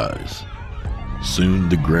their eyes. Soon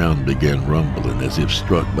the ground began rumbling as if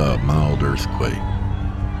struck by a mild earthquake.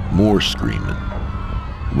 More screaming.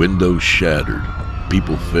 Windows shattered.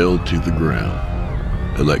 People fell to the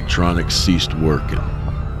ground. Electronics ceased working.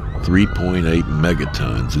 3.8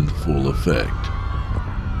 megatons in full effect.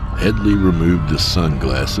 Headley removed his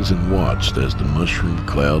sunglasses and watched as the mushroom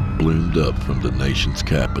cloud bloomed up from the nation's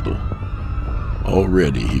capital.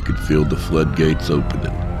 Already he could feel the floodgates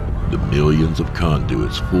opening. the millions of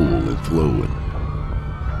conduits full and flowing.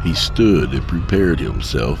 He stood and prepared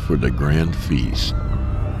himself for the grand feast.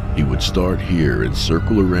 He would start here and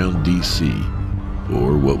circle around D.C.,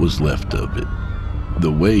 or what was left of it.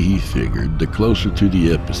 The way he figured, the closer to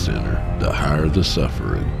the epicenter, the higher the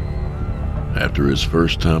suffering. After his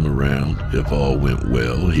first time around, if all went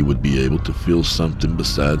well, he would be able to feel something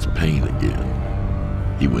besides pain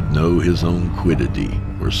again. He would know his own quiddity,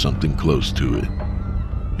 or something close to it.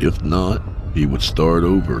 If not, he would start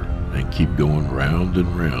over and keep going round and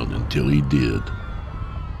round until he did.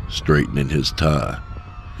 Straightening his tie,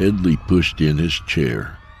 Headley pushed in his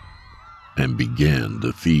chair and began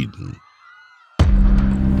the feeding.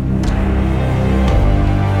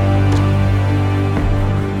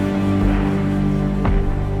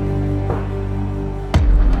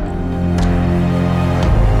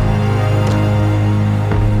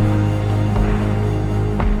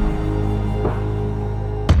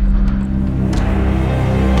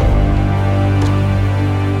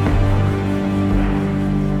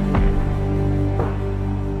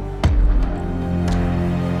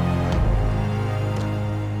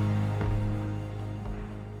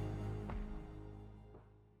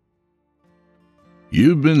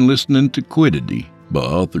 You've been listening to Quiddity by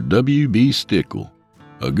author W.B. Stickle.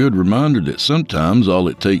 A good reminder that sometimes all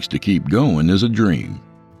it takes to keep going is a dream.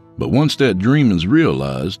 But once that dream is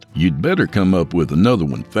realized, you'd better come up with another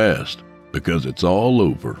one fast, because it's all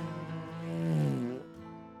over.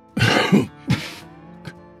 A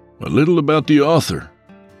little about the author.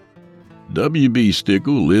 W.B.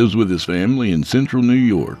 Stickle lives with his family in central New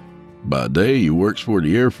York. By day, he works for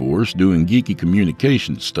the Air Force doing geeky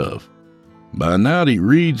communication stuff. By night, he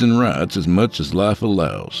reads and writes as much as life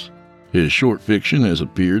allows. His short fiction has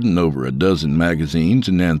appeared in over a dozen magazines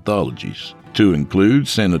and anthologies, to include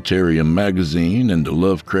Sanitarium magazine and the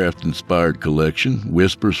Lovecraft-inspired collection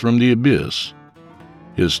Whispers from the Abyss.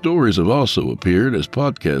 His stories have also appeared as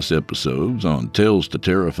podcast episodes on Tales to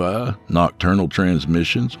Terrify, Nocturnal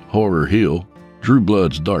Transmissions, Horror Hill, Drew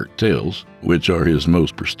Blood's Dark Tales, which are his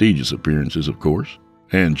most prestigious appearances, of course,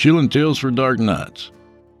 and Chillin' Tales for Dark Nights.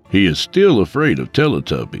 He is still afraid of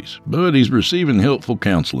Teletubbies, but he's receiving helpful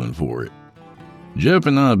counseling for it. Jeff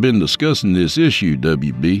and I have been discussing this issue,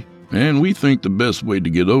 WB, and we think the best way to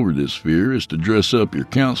get over this fear is to dress up your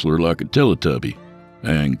counselor like a Teletubby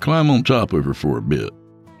and climb on top of her for a bit.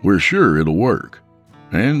 We're sure it'll work.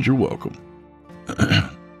 And you're welcome.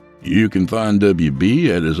 You can find WB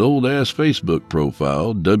at his old-ass Facebook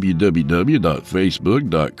profile,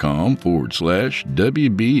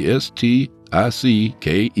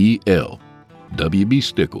 www.facebook.com/WBSTICKEL, WB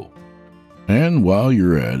Stickle. And while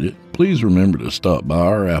you're at it, please remember to stop by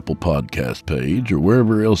our Apple Podcast page or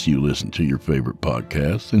wherever else you listen to your favorite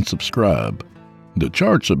podcasts and subscribe. The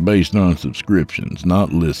charts are based on subscriptions,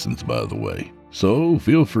 not listens, by the way. So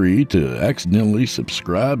feel free to accidentally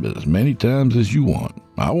subscribe as many times as you want.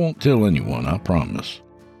 I won't tell anyone, I promise.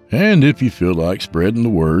 And if you feel like spreading the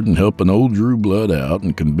word and helping old Drew Blood out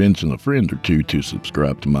and convincing a friend or two to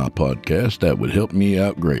subscribe to my podcast, that would help me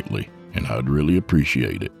out greatly, and I'd really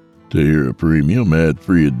appreciate it. To hear a premium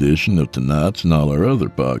ad-free edition of tonight's and all our other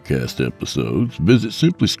podcast episodes, visit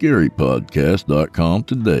simplyscarypodcast.com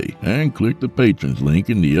today and click the patrons link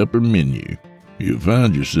in the upper menu. You'll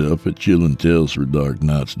find yourself at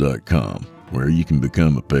chillinttalesfordarknights.com, where you can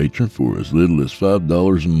become a patron for as little as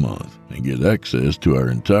 $5 a month and get access to our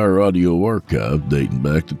entire audio archive dating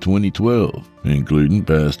back to 2012, including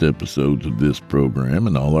past episodes of this program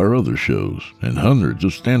and all our other shows, and hundreds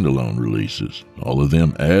of standalone releases, all of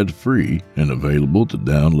them ad-free and available to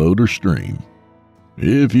download or stream.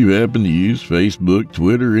 If you happen to use Facebook,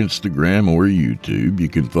 Twitter, Instagram, or YouTube, you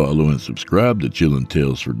can follow and subscribe to Chillin'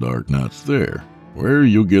 Tales for Dark Nights there, where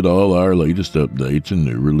you'll get all our latest updates and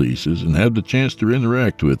new releases and have the chance to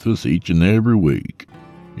interact with us each and every week.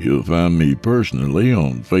 You'll find me personally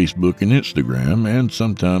on Facebook and Instagram and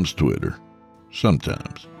sometimes Twitter.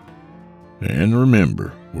 Sometimes. And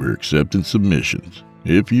remember, we're accepting submissions.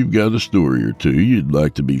 If you've got a story or two you'd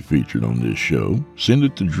like to be featured on this show, send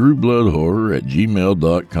it to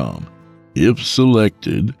drewbloodhorror@gmail.com. If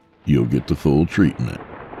selected, you'll get the full treatment.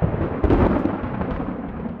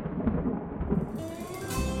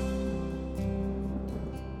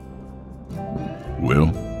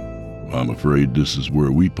 Well, I'm afraid this is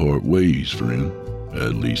where we part ways, friend,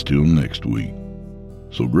 at least till next week.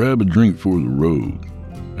 So grab a drink for the road,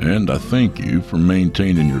 and I thank you for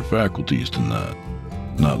maintaining your faculties tonight.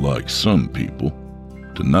 Not like some people.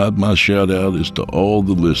 Tonight my shout out is to all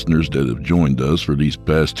the listeners that have joined us for these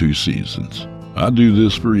past 2 seasons. I do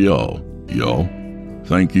this for y'all,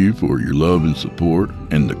 Thank you for your love and support,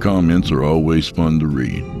 and the comments are always fun to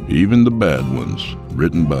read, even the bad ones,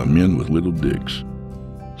 written by men with little dicks.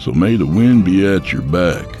 So may the wind be at your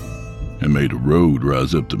back, and may the road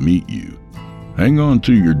rise up to meet you. Hang on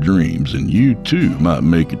to your dreams, and you too might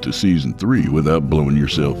make it to Season 3 without blowing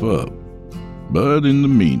yourself up. But in the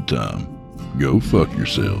meantime, go fuck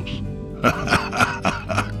yourselves.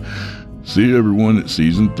 See everyone at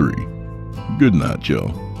Season 3. Good night,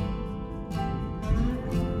 y'all.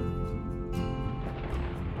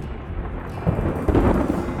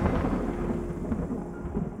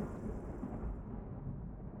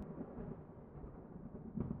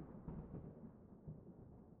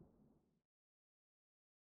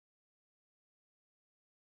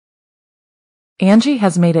 Angie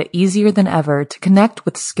has made it easier than ever to connect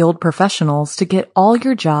with skilled professionals to get all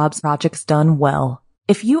your jobs projects done well.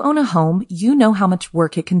 If you own a home, you know how much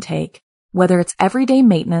work it can take, whether it's everyday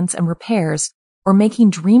maintenance and repairs or making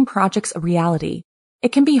dream projects a reality.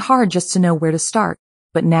 It can be hard just to know where to start,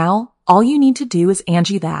 but now all you need to do is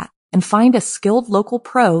Angie that and find a skilled local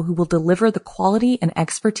pro who will deliver the quality and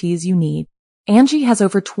expertise you need. Angie has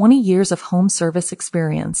over 20 years of home service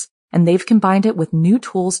experience, and they've combined it with new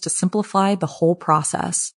tools to simplify the whole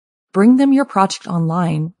process. Bring them your project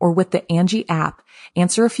online or with the Angie app,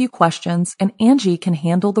 answer a few questions, and Angie can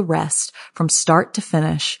handle the rest from start to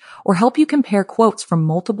finish, or help you compare quotes from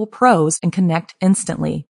multiple pros and connect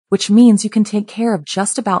instantly, which means you can take care of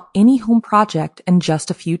just about any home project in just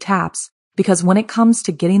a few taps. Because when it comes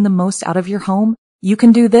to getting the most out of your home, you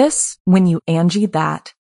can do this when you Angie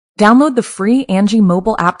that. Download the free Angie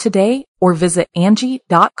mobile app today or visit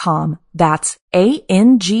Angie.com. That's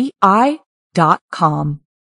ANGI.com.